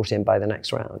CEO is brought in by the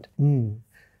next round. Mm.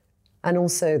 And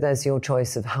also there's your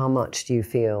choice of how much do you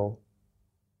feel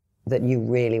that you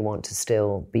really want to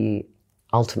still be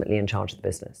ultimately in charge of the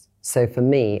business. So for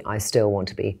me, I still want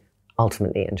to be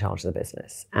ultimately in charge of the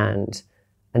business. And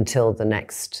until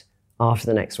after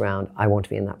the next round, I want to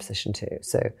be in that position too.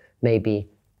 So maybe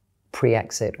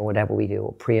pre-exit or whatever we do,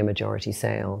 or pre-majority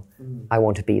sale, I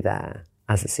want to be there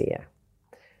as a CEO.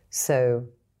 So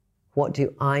what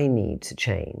do I need to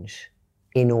change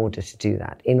in order to do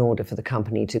that, in order for the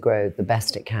company to grow the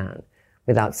best it can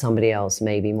without somebody else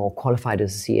maybe more qualified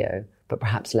as a CEO, but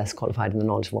perhaps less qualified in the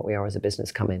knowledge of what we are as a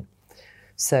business come in.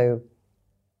 So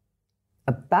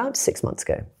about 6 months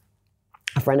ago,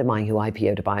 a friend of mine who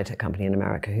IPO'd a biotech company in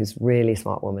America, who's a really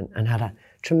smart woman and had a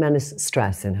tremendous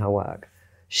stress in her work,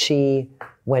 she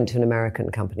went to an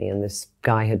American company, and this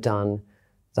guy had done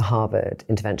the Harvard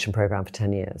intervention program for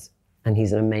 10 years. And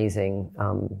he's an amazing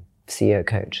CEO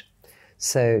coach.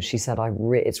 So she said,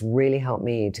 it's really helped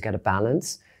me to get a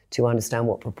balance, to understand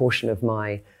what proportion of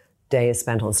my day is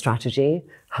spent on strategy,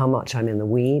 how much I'm in the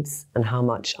weeds, and how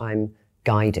much I'm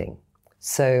guiding.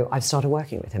 So I've started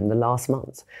working with him the last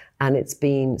month. And it's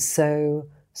been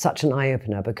such an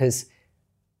eye-opener, because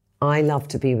I love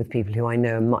to be with people who I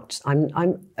know much.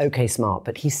 I'm okay smart,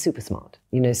 but he's super smart,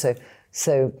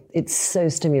 so it's so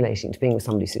stimulating to being with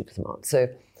somebody super smart. So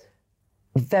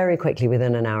very quickly,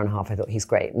 within an hour and a half, I thought he's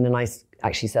great. And then I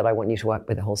actually said, I want you to work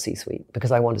with the whole C-suite,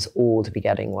 because I want us all to be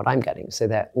getting what I'm getting. So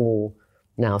they're all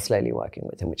now slowly working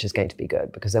with him, which is going to be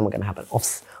good, because then we're going to have an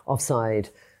offside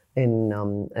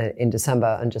in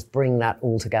December and just bring that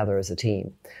all together as a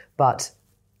team. But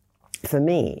for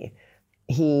me,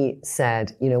 he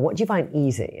said, what do you find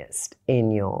easiest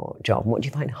in your job? And what do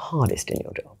you find hardest in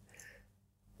your job?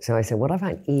 So I said, what I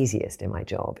find easiest in my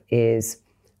job is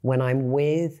when I'm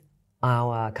with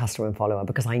our customer and follower,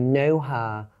 because I know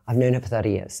her, I've known her for 30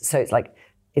 years. So it's like,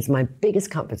 it's my biggest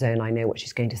comfort zone. I know what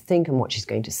she's going to think and what she's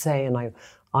going to say. And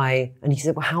and he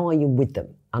said, well, how are you with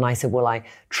them? And I said, well, I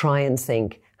try and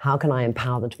think, how can I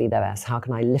empower them to be their best? How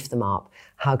can I lift them up?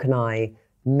 How can I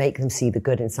make them see the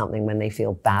good in something when they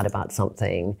feel bad about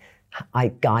something? I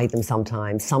guide them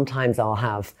sometimes. Sometimes I'll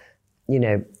have,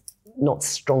 not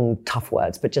strong, tough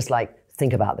words, but just like,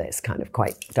 think about this, kind of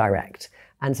quite direct.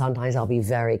 And sometimes I'll be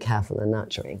very careful and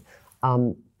nurturing.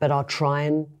 But I'll try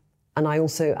and I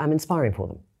also am inspiring for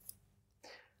them.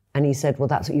 And he said, well,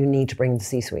 that's what you need to bring to the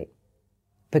C-suite.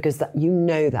 Because that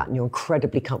and you're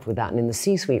incredibly comfortable with that. And in the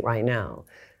C-suite right now,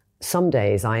 some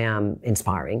days I am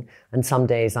inspiring, and some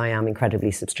days I am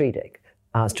incredibly strategic.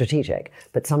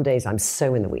 But some days I'm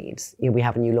so in the weeds. We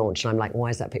have a new launch, and I'm like, why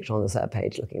is that picture on the third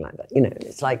page looking like that?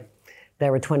 It's like,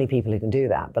 there are 20 people who can do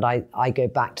that. But I go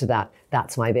back to that,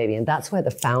 that's my baby. And that's where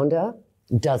the founder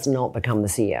does not become the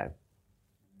CEO.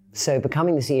 So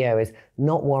becoming the CEO is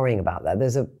not worrying about that.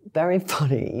 There's a very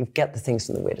funny, you get the things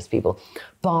from the weirdest people.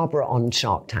 Barbara on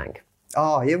Shark Tank.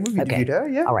 Oh, yeah, we've interviewed her,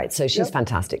 yeah. All right, so she's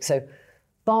fantastic. So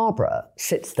Barbara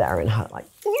sits there in her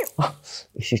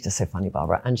she's just so funny,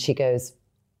 Barbara. And she goes,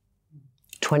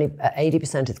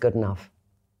 80% is good enough.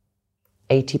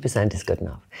 80% is good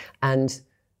enough. And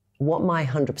what my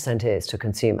 100% is to a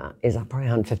consumer is probably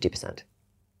 150%.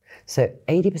 So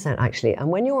 80% actually, and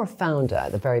when you're a founder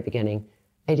at the very beginning,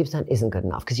 80% isn't good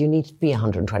enough, because you need to be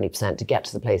 120% to get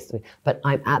to the place. But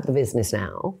I'm at the business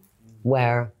now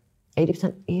where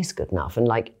 80% is good enough. And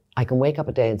like, I can wake up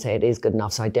a day and say it is good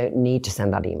enough, so I don't need to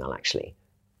send that email actually.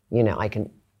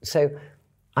 So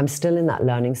I'm still in that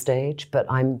learning stage, but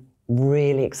I'm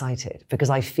really excited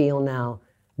because I feel now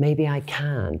maybe I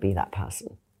can be that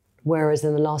person. Whereas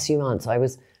in the last few months,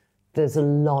 there's a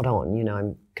lot on,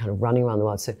 I'm kind of running around the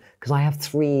world. So, because I have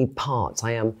 3 parts.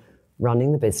 I am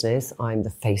running the business, I'm the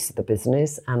face of the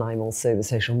business, and I'm also the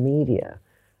social media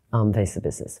face of the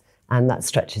business. And that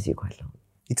stretches you quite long.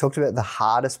 You talked about the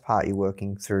hardest part you're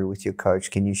working through with your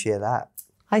coach. Can you share that?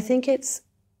 I think it's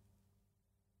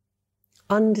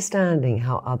understanding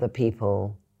how other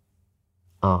people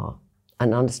are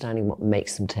and understanding what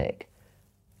makes them tick.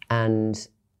 And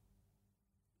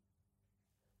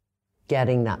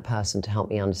getting that person to help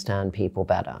me understand people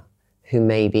better, who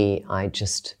maybe I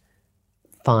just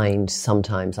find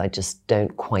sometimes I just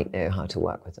don't quite know how to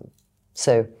work with them.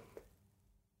 So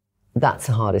that's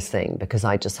the hardest thing, because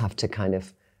I just have to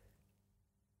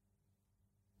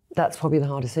that's probably the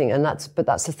hardest thing. But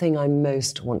that's the thing I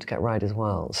most want to get right as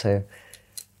well. So,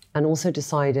 and also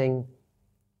deciding,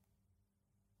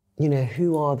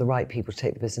 who are the right people to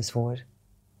take the business forward?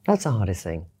 That's the hardest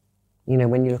thing.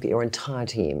 When you look at your entire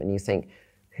team and you think,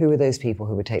 who are those people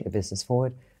who would take the business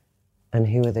forward and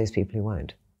who are those people who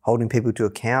won't? Holding people to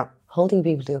account. Holding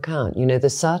people to account.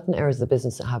 There's certain areas of the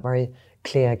business that have very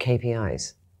clear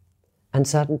KPIs, and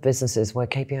certain businesses where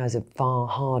KPIs are far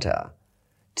harder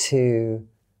to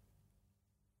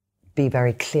be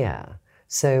very clear.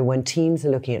 So when teams are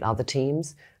looking at other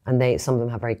teams and some of them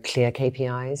have very clear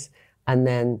KPIs, and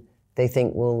then they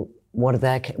think, well,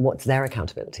 what's their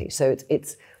accountability? So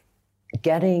it's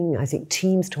getting, I think,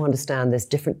 teams to understand there's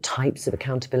different types of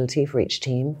accountability for each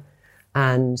team,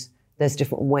 and There's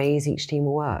different ways each team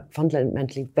will work.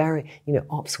 Fundamentally,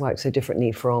 ops works so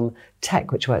differently from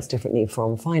tech, which works differently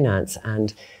from finance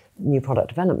and new product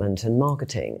development and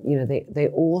marketing. They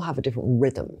all have a different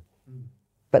rhythm.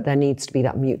 But there needs to be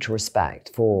that mutual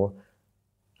respect for,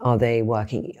 are they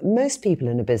working? Most people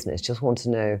in a business just want to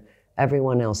know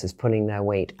everyone else is pulling their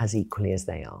weight as equally as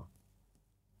they are.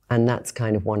 And that's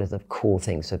kind of one of the cool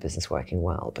things for business working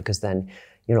well, because then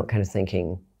you're not kind of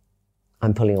thinking,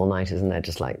 I'm pulling all-nighters, and they're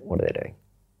just like, what are they doing?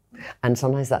 And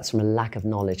sometimes that's from a lack of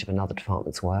knowledge of another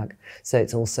department's work. So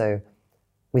it's also,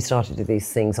 we started to do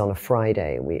these things on a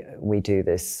Friday. We do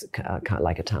this kind of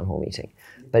like a town hall meeting,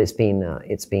 but it's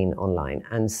been online.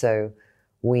 And so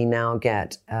we now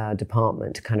get a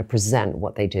department to kind of present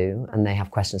what they do, and they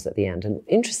have questions at the end. And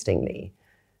interestingly,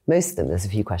 most of them, there's a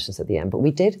few questions at the end, but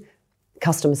we did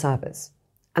customer service.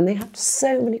 And they had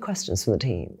so many questions from the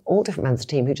team, all different members of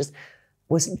the team, who just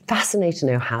was fascinated to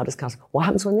know, how does customer, what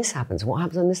happens when this happens? What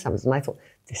happens when this happens? And I thought,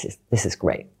 this is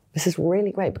great. This is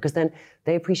really great, because then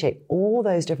they appreciate all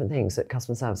those different things that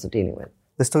customer service are dealing with.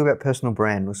 Let's talk about personal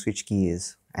brand. We'll switch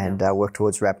gears and work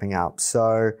towards wrapping up.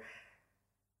 So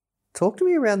talk to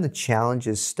me around the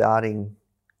challenges starting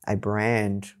a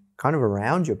brand kind of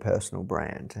around your personal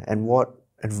brand, and what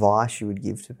advice you would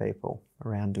give to people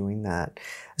around doing that,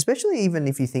 especially even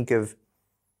if you think of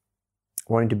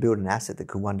wanting to build an asset that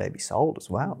could one day be sold as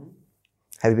well.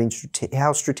 Have you been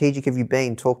how strategic have you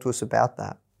been? Talk to us about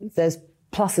that. There's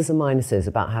pluses and minuses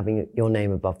about having your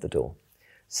name above the door.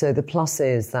 So the plus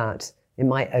is that it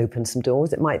might open some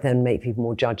doors. It might then make people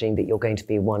more judging that you're going to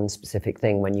be one specific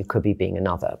thing when you could be being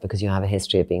another, because you have a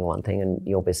history of being one thing and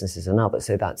your business is another.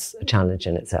 So that's a challenge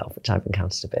in itself, which I've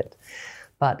encountered a bit.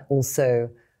 But also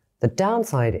the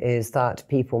downside is that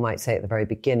people might say at the very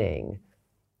beginning,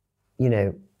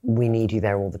 we need you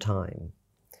there all the time.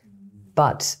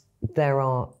 But there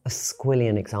are a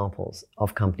squillion examples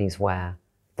of companies where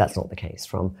that's not the case,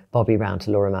 from Bobby Brown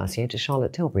to Laura Mercier to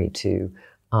Charlotte Tilbury to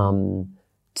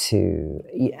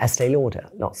Estee Lauder,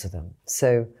 lots of them.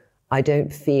 So I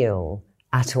don't feel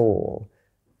at all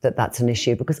that that's an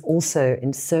issue, because also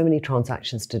in so many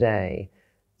transactions today,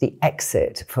 the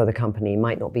exit for the company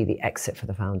might not be the exit for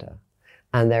the founder.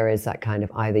 And there is that kind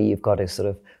of, either you've got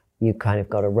to you kind of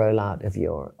got a rollout of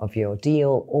your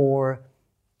deal, or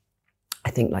I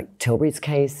think like Tilbury's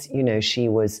case, she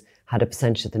had a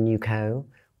percentage of the new co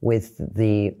with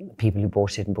the people who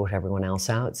bought it and bought everyone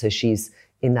else out. So she's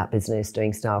in that business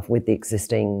doing stuff with the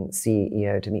existing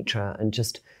CEO, Dimitra, and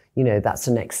just, that's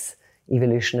the next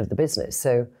evolution of the business.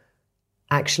 So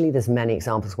actually there's many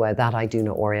examples where that I do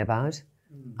not worry about.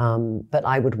 But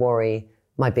I would worry,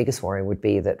 my biggest worry would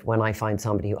be that when I find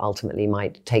somebody who ultimately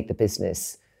might take the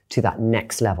business to that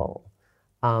next level,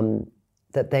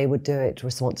 that they would do it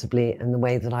responsibly in the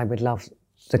way that I would love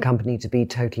the company to be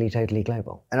totally, totally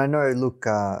global. And I know, look,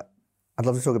 I'd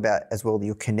love to talk about as well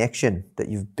your connection that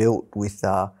you've built with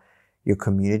your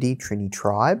community, Trinny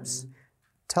Tribes.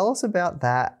 Tell us about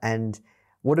that and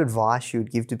what advice you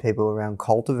would give to people around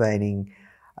cultivating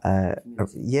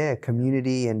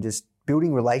community and just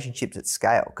building relationships at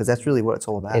scale, because that's really what it's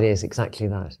all about. It is exactly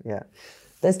that. Yeah.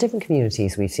 There's different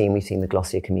communities we've seen. We've seen the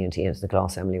Glossier community, as the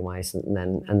Glass Emily Weiss, and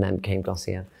then became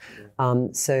Glossier.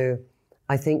 So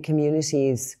I think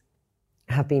communities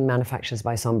have been manufactured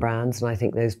by some brands, and I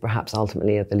think those perhaps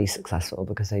ultimately are the least successful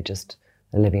because they're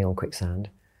living on quicksand.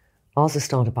 Ours was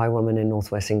started by a woman in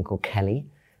Northwest England called Kelly,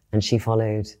 and she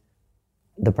followed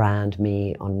the brand,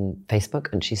 me, on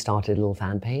Facebook, and she started a little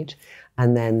fan page.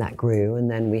 And then that grew, and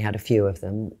then we had a few of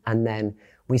them, and then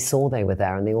we saw they were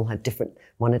there, and they all had different,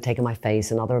 one had taken my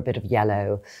face, another a bit of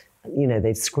yellow.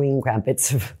 They'd screen grab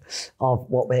bits of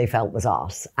what they felt was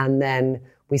us. And then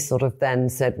we sort of then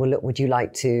said, well, look, would you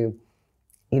like to,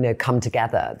 come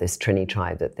together, this Trinny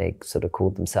tribe that they sort of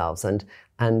called themselves. And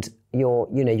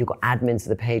you've got admins of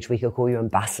the page, we could call you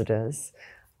ambassadors.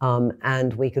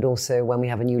 And we could also, when we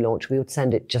have a new launch, we would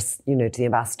send it just, to the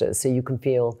ambassadors. So you can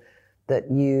feel that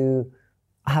you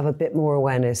have a bit more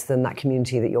awareness than that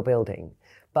community that you're building.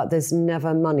 But there's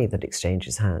never money that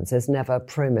exchanges hands. There's never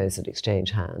promos that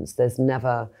exchange hands. There's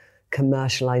never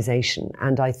commercialization.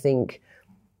 And I think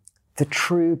the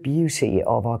true beauty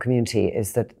of our community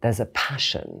is that there's a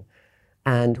passion,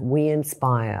 and we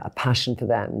inspire a passion for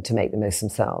them to make the most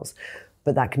themselves.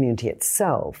 But that community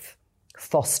itself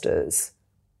fosters,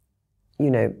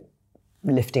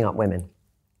 lifting up women.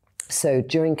 So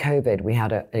during COVID, we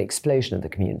had an explosion of the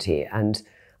community. And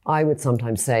I would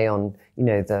sometimes say on,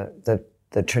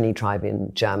 the Trinny tribe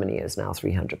in Germany is now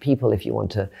 300 people. If you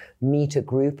want to meet a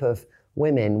group of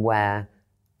women where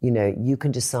you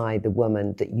can decide the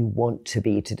woman that you want to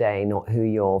be today, not who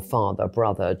your father,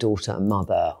 brother, daughter,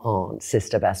 mother, aunt,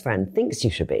 sister, best friend thinks you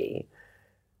should be.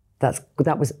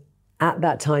 That was, at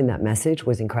that time, that message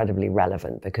was incredibly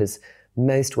relevant because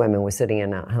most women were sitting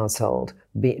in that household,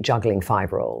 juggling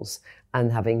 5 roles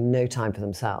and having no time for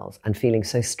themselves and feeling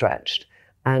so stretched.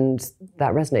 And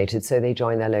that resonated. So they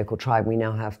joined their local tribe. We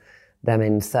now have them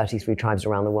in 33 tribes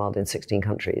around the world in 16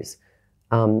 countries.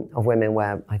 Of women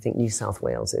where I think New South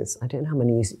Wales is. I don't know how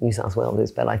many New South Wales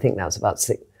is, but I think that's about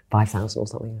 5,000 or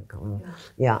something. I can't remember.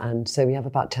 Yeah, and so we have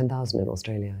about 10,000 in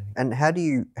Australia. And how do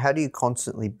you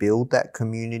constantly build that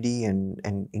community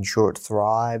and ensure it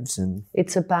thrives? And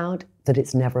it's about that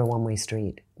it's never a one-way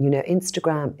street.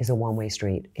 Instagram is a one-way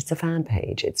street. It's a fan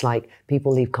page. It's like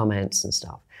people leave comments and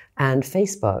stuff. And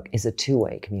Facebook is a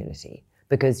two-way community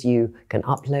because you can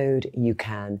upload, you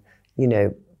can,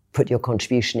 put your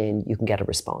contribution in, you can get a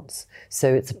response.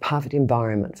 So it's a perfect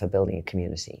environment for building a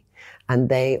community. And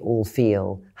they all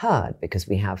feel heard because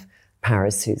we have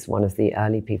Paris, who's one of the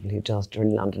early people who just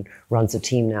in London, runs a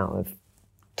team now of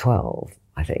 12,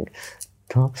 I think.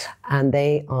 12. And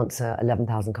they answer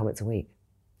 11,000 comments a week.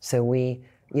 So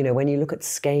when you look at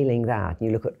scaling that,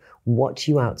 you look at what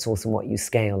you outsource and what you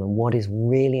scale and what is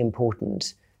really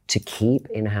important to keep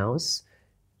in-house,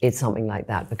 it's something like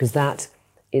that. Because that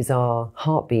is our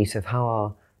heartbeat of how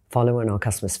our follower and our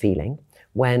customers feeling.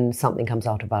 When something comes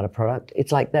out about a product,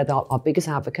 it's like they're our biggest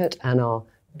advocate and our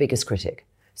biggest critic.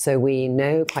 So we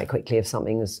know quite quickly if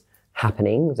something is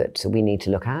happening that we need to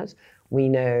look at. We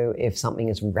know if something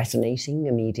is resonating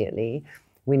immediately.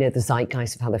 We know the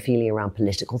zeitgeist of how they're feeling around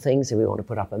political things. If we want to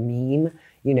put up a meme,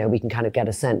 we can kind of get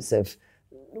a sense of,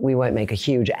 we won't make a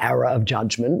huge error of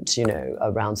judgment,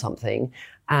 around something.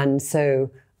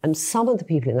 And some of the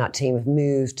people in that team have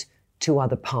moved to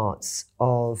other parts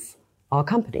of our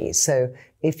company. So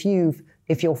if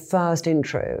your first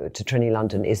intro to Trinny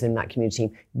London is in that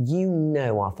community team,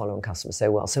 our following customers so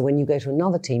well. So when you go to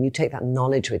another team, you take that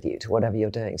knowledge with you to whatever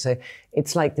you're doing. So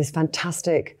it's like this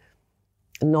fantastic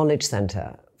knowledge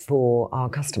center for our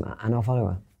customer and our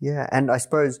follower. Yeah, and I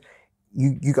suppose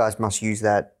you guys must use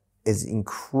that as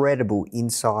incredible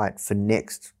insight for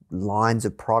next lines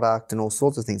of product and all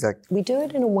sorts of things. We do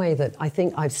it in a way that I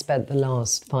think I've spent the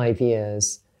last 5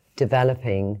 years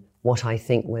developing what I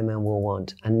think women will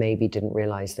want and maybe didn't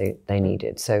realize they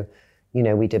needed. So,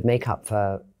 we did makeup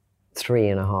for 4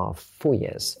 and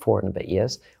a bit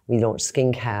years. We launched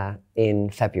skincare in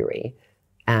February,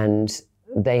 and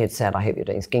they had said, I hope you're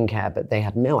doing skincare, but they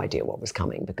had no idea what was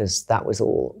coming because that was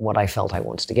all what I felt I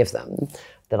wanted to give them,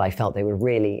 that I felt they would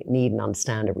really need and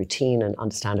understand a routine and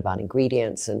understand about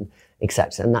ingredients and et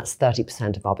cetera. And that's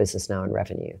 30% of our business now in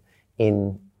revenue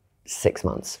in 6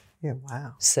 months. Yeah,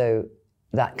 wow. So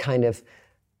that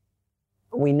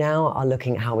we now are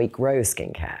looking at how we grow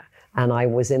skincare. And I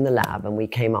was in the lab and we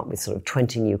came up with sort of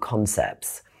 20 new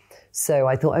concepts. So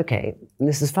I thought, okay,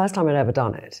 this is the first time I'd ever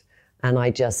done it. And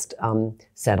I just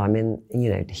said, I'm in,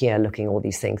 here looking at all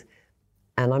these things.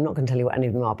 And I'm not going to tell you what any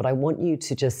of them are, but I want you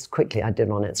to just quickly, I did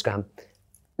it on Instagram,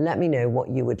 let me know what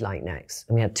you would like next.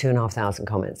 And we had 2,500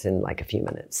 comments in like a few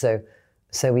minutes.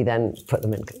 So we then put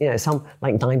them in, some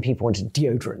like 9 people wanted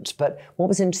deodorant. But what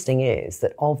was interesting is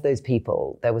that of those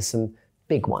people, there were some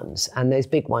big ones. And those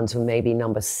big ones were maybe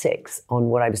number 6 on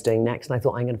what I was doing next. And I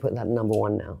thought, I'm going to put that number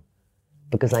 1 now.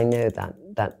 Because I know that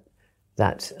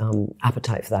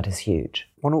appetite for that is huge.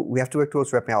 We have to work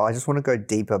towards wrapping up. I just want to go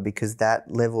deeper because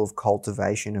that level of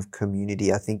cultivation of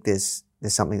community, I think there's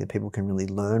something that people can really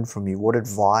learn from you. What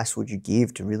advice would you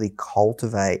give to really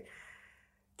cultivate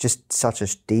just such a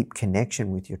deep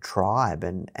connection with your tribe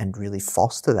and really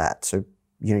foster that? So,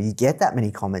 you get that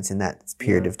many comments in that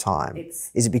period of time.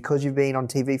 Is it because you've been on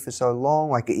TV for so long?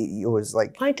 Like it was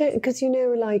like... I don't, because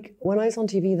like when I was on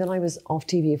TV, then I was off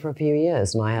TV for a few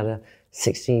years and I had a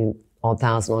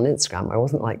 16,000 on Instagram. I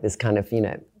wasn't like this kind of,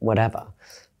 whatever,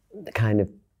 the kind of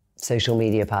social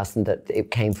media person that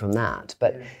it came from that.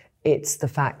 But it's the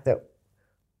fact that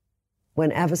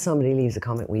whenever somebody leaves a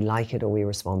comment, we like it or we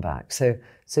respond back. So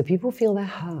people feel they're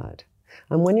heard.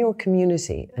 And when you're a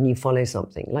community and you follow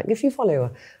something, like if you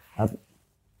follow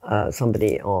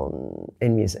somebody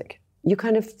in music, you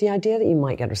the idea that you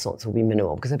might get a response will be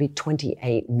minimal because there'll be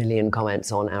 28 million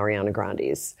comments on Ariana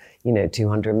Grande's,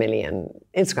 200 million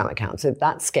Instagram account. So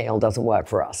that scale doesn't work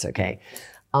for us, okay?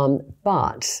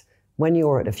 But when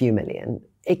you're at a few million,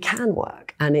 it can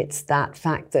work. And it's that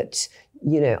fact that,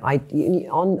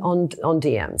 on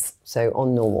DMs, so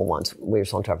on normal ones, we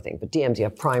respond to everything. But DMs, you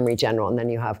have primary, general, and then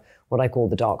you have what I call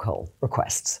the dark hole,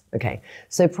 requests, okay?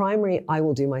 So primary, I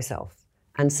will do myself.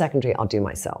 And secondary, I'll do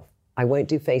myself. I won't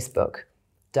do Facebook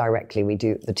directly.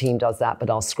 The team does that, but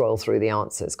I'll scroll through the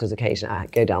answers because occasionally I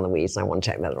go down the weeds and I want to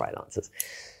check they're the right answers.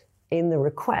 In the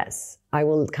requests, I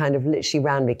will kind of literally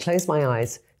randomly close my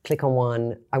eyes, click on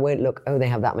one. I won't look, oh, they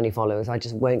have that many followers. I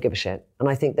just won't give a shit. And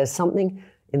I think there's something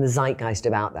in the zeitgeist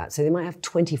about that. So they might have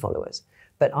 20 followers,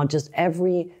 but I'll just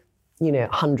every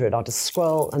 100, I'll just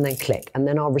scroll and then click. And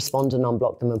then I'll respond and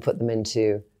unblock them and put them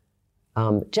into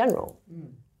general.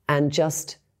 And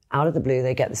just out of the blue,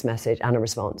 they get this message and a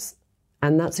response.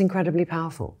 And that's incredibly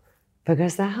powerful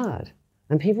because they're heard.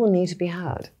 And people need to be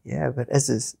heard. Yeah, but as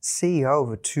a CEO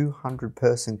of a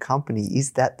 200-person company,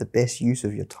 is that the best use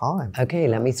of your time? Okay,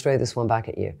 let me throw this one back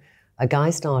at you. A guy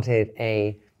started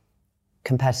a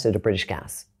competitor to British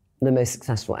Gas, the most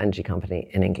successful energy company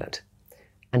in England.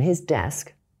 And his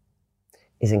desk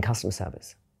is in customer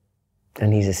service.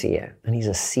 And he's a CEO. And he's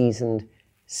a seasoned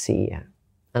CEO.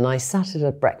 And I sat at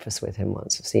a breakfast with him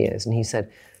once of CEOs, and he said,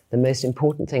 the most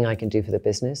important thing I can do for the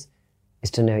business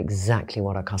is to know exactly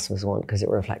what our customers want because it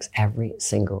reflects every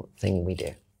single thing we do.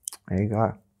 There you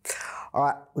go. All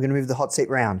right, we're going to move to the hot seat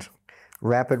round.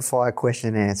 Rapid fire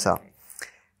question and answer.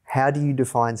 How do you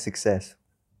define success?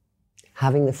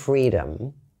 Having the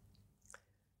freedom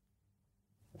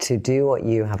to do what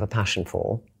you have a passion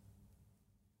for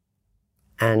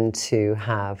and to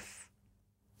have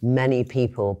many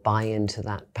people buy into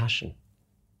that passion.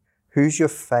 Who's your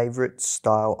favorite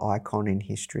style icon in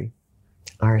history?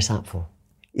 Iris Apfel.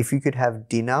 If you could have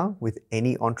dinner with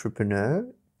any entrepreneur,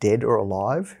 dead or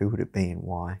alive, who would it be and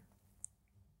why?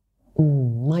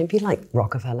 Might be like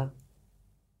Rockefeller.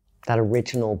 That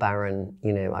original baron,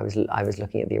 I was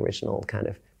looking at the original kind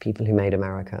of people who made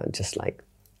America and just like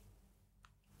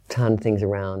turned things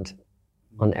around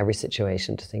on every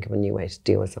situation to think of a new way to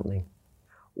deal with something.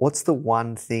 What's the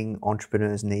one thing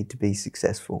entrepreneurs need to be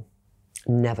successful?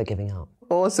 Never giving up.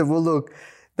 Awesome. Well, look,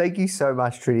 thank you so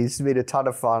much, Trinny. This has been a ton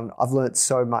of fun. I've learned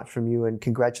so much from you and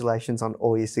congratulations on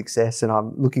all your success, and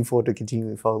I'm looking forward to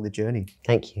continuing to follow the journey.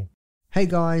 Thank you. Hey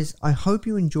guys, I hope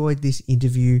you enjoyed this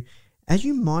interview. As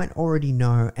you might already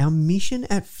know, our mission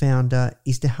at Founder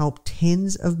is to help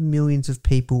tens of millions of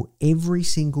people every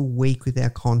single week with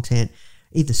our content,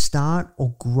 either start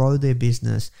or grow their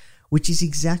business, which is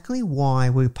exactly why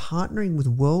we're partnering with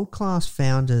world-class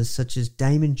founders such as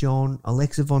Damon John,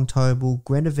 Alexa Von Tobel,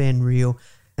 Greta Van Riel,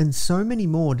 and so many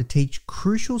more to teach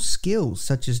crucial skills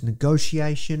such as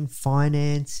negotiation,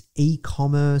 finance,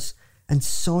 e-commerce, and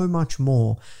so much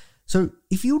more. So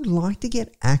if you'd like to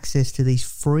get access to these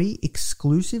free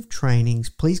exclusive trainings,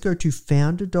 please go to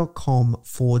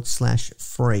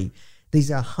founder.com/free.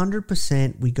 These are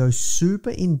 100%. We go super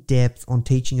in depth on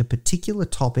teaching a particular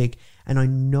topic, and I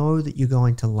know that you're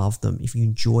going to love them if you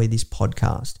enjoy this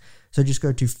podcast. So just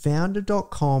go to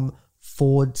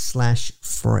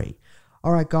founder.com/free.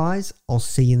 All right, guys, I'll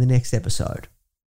see you in the next episode.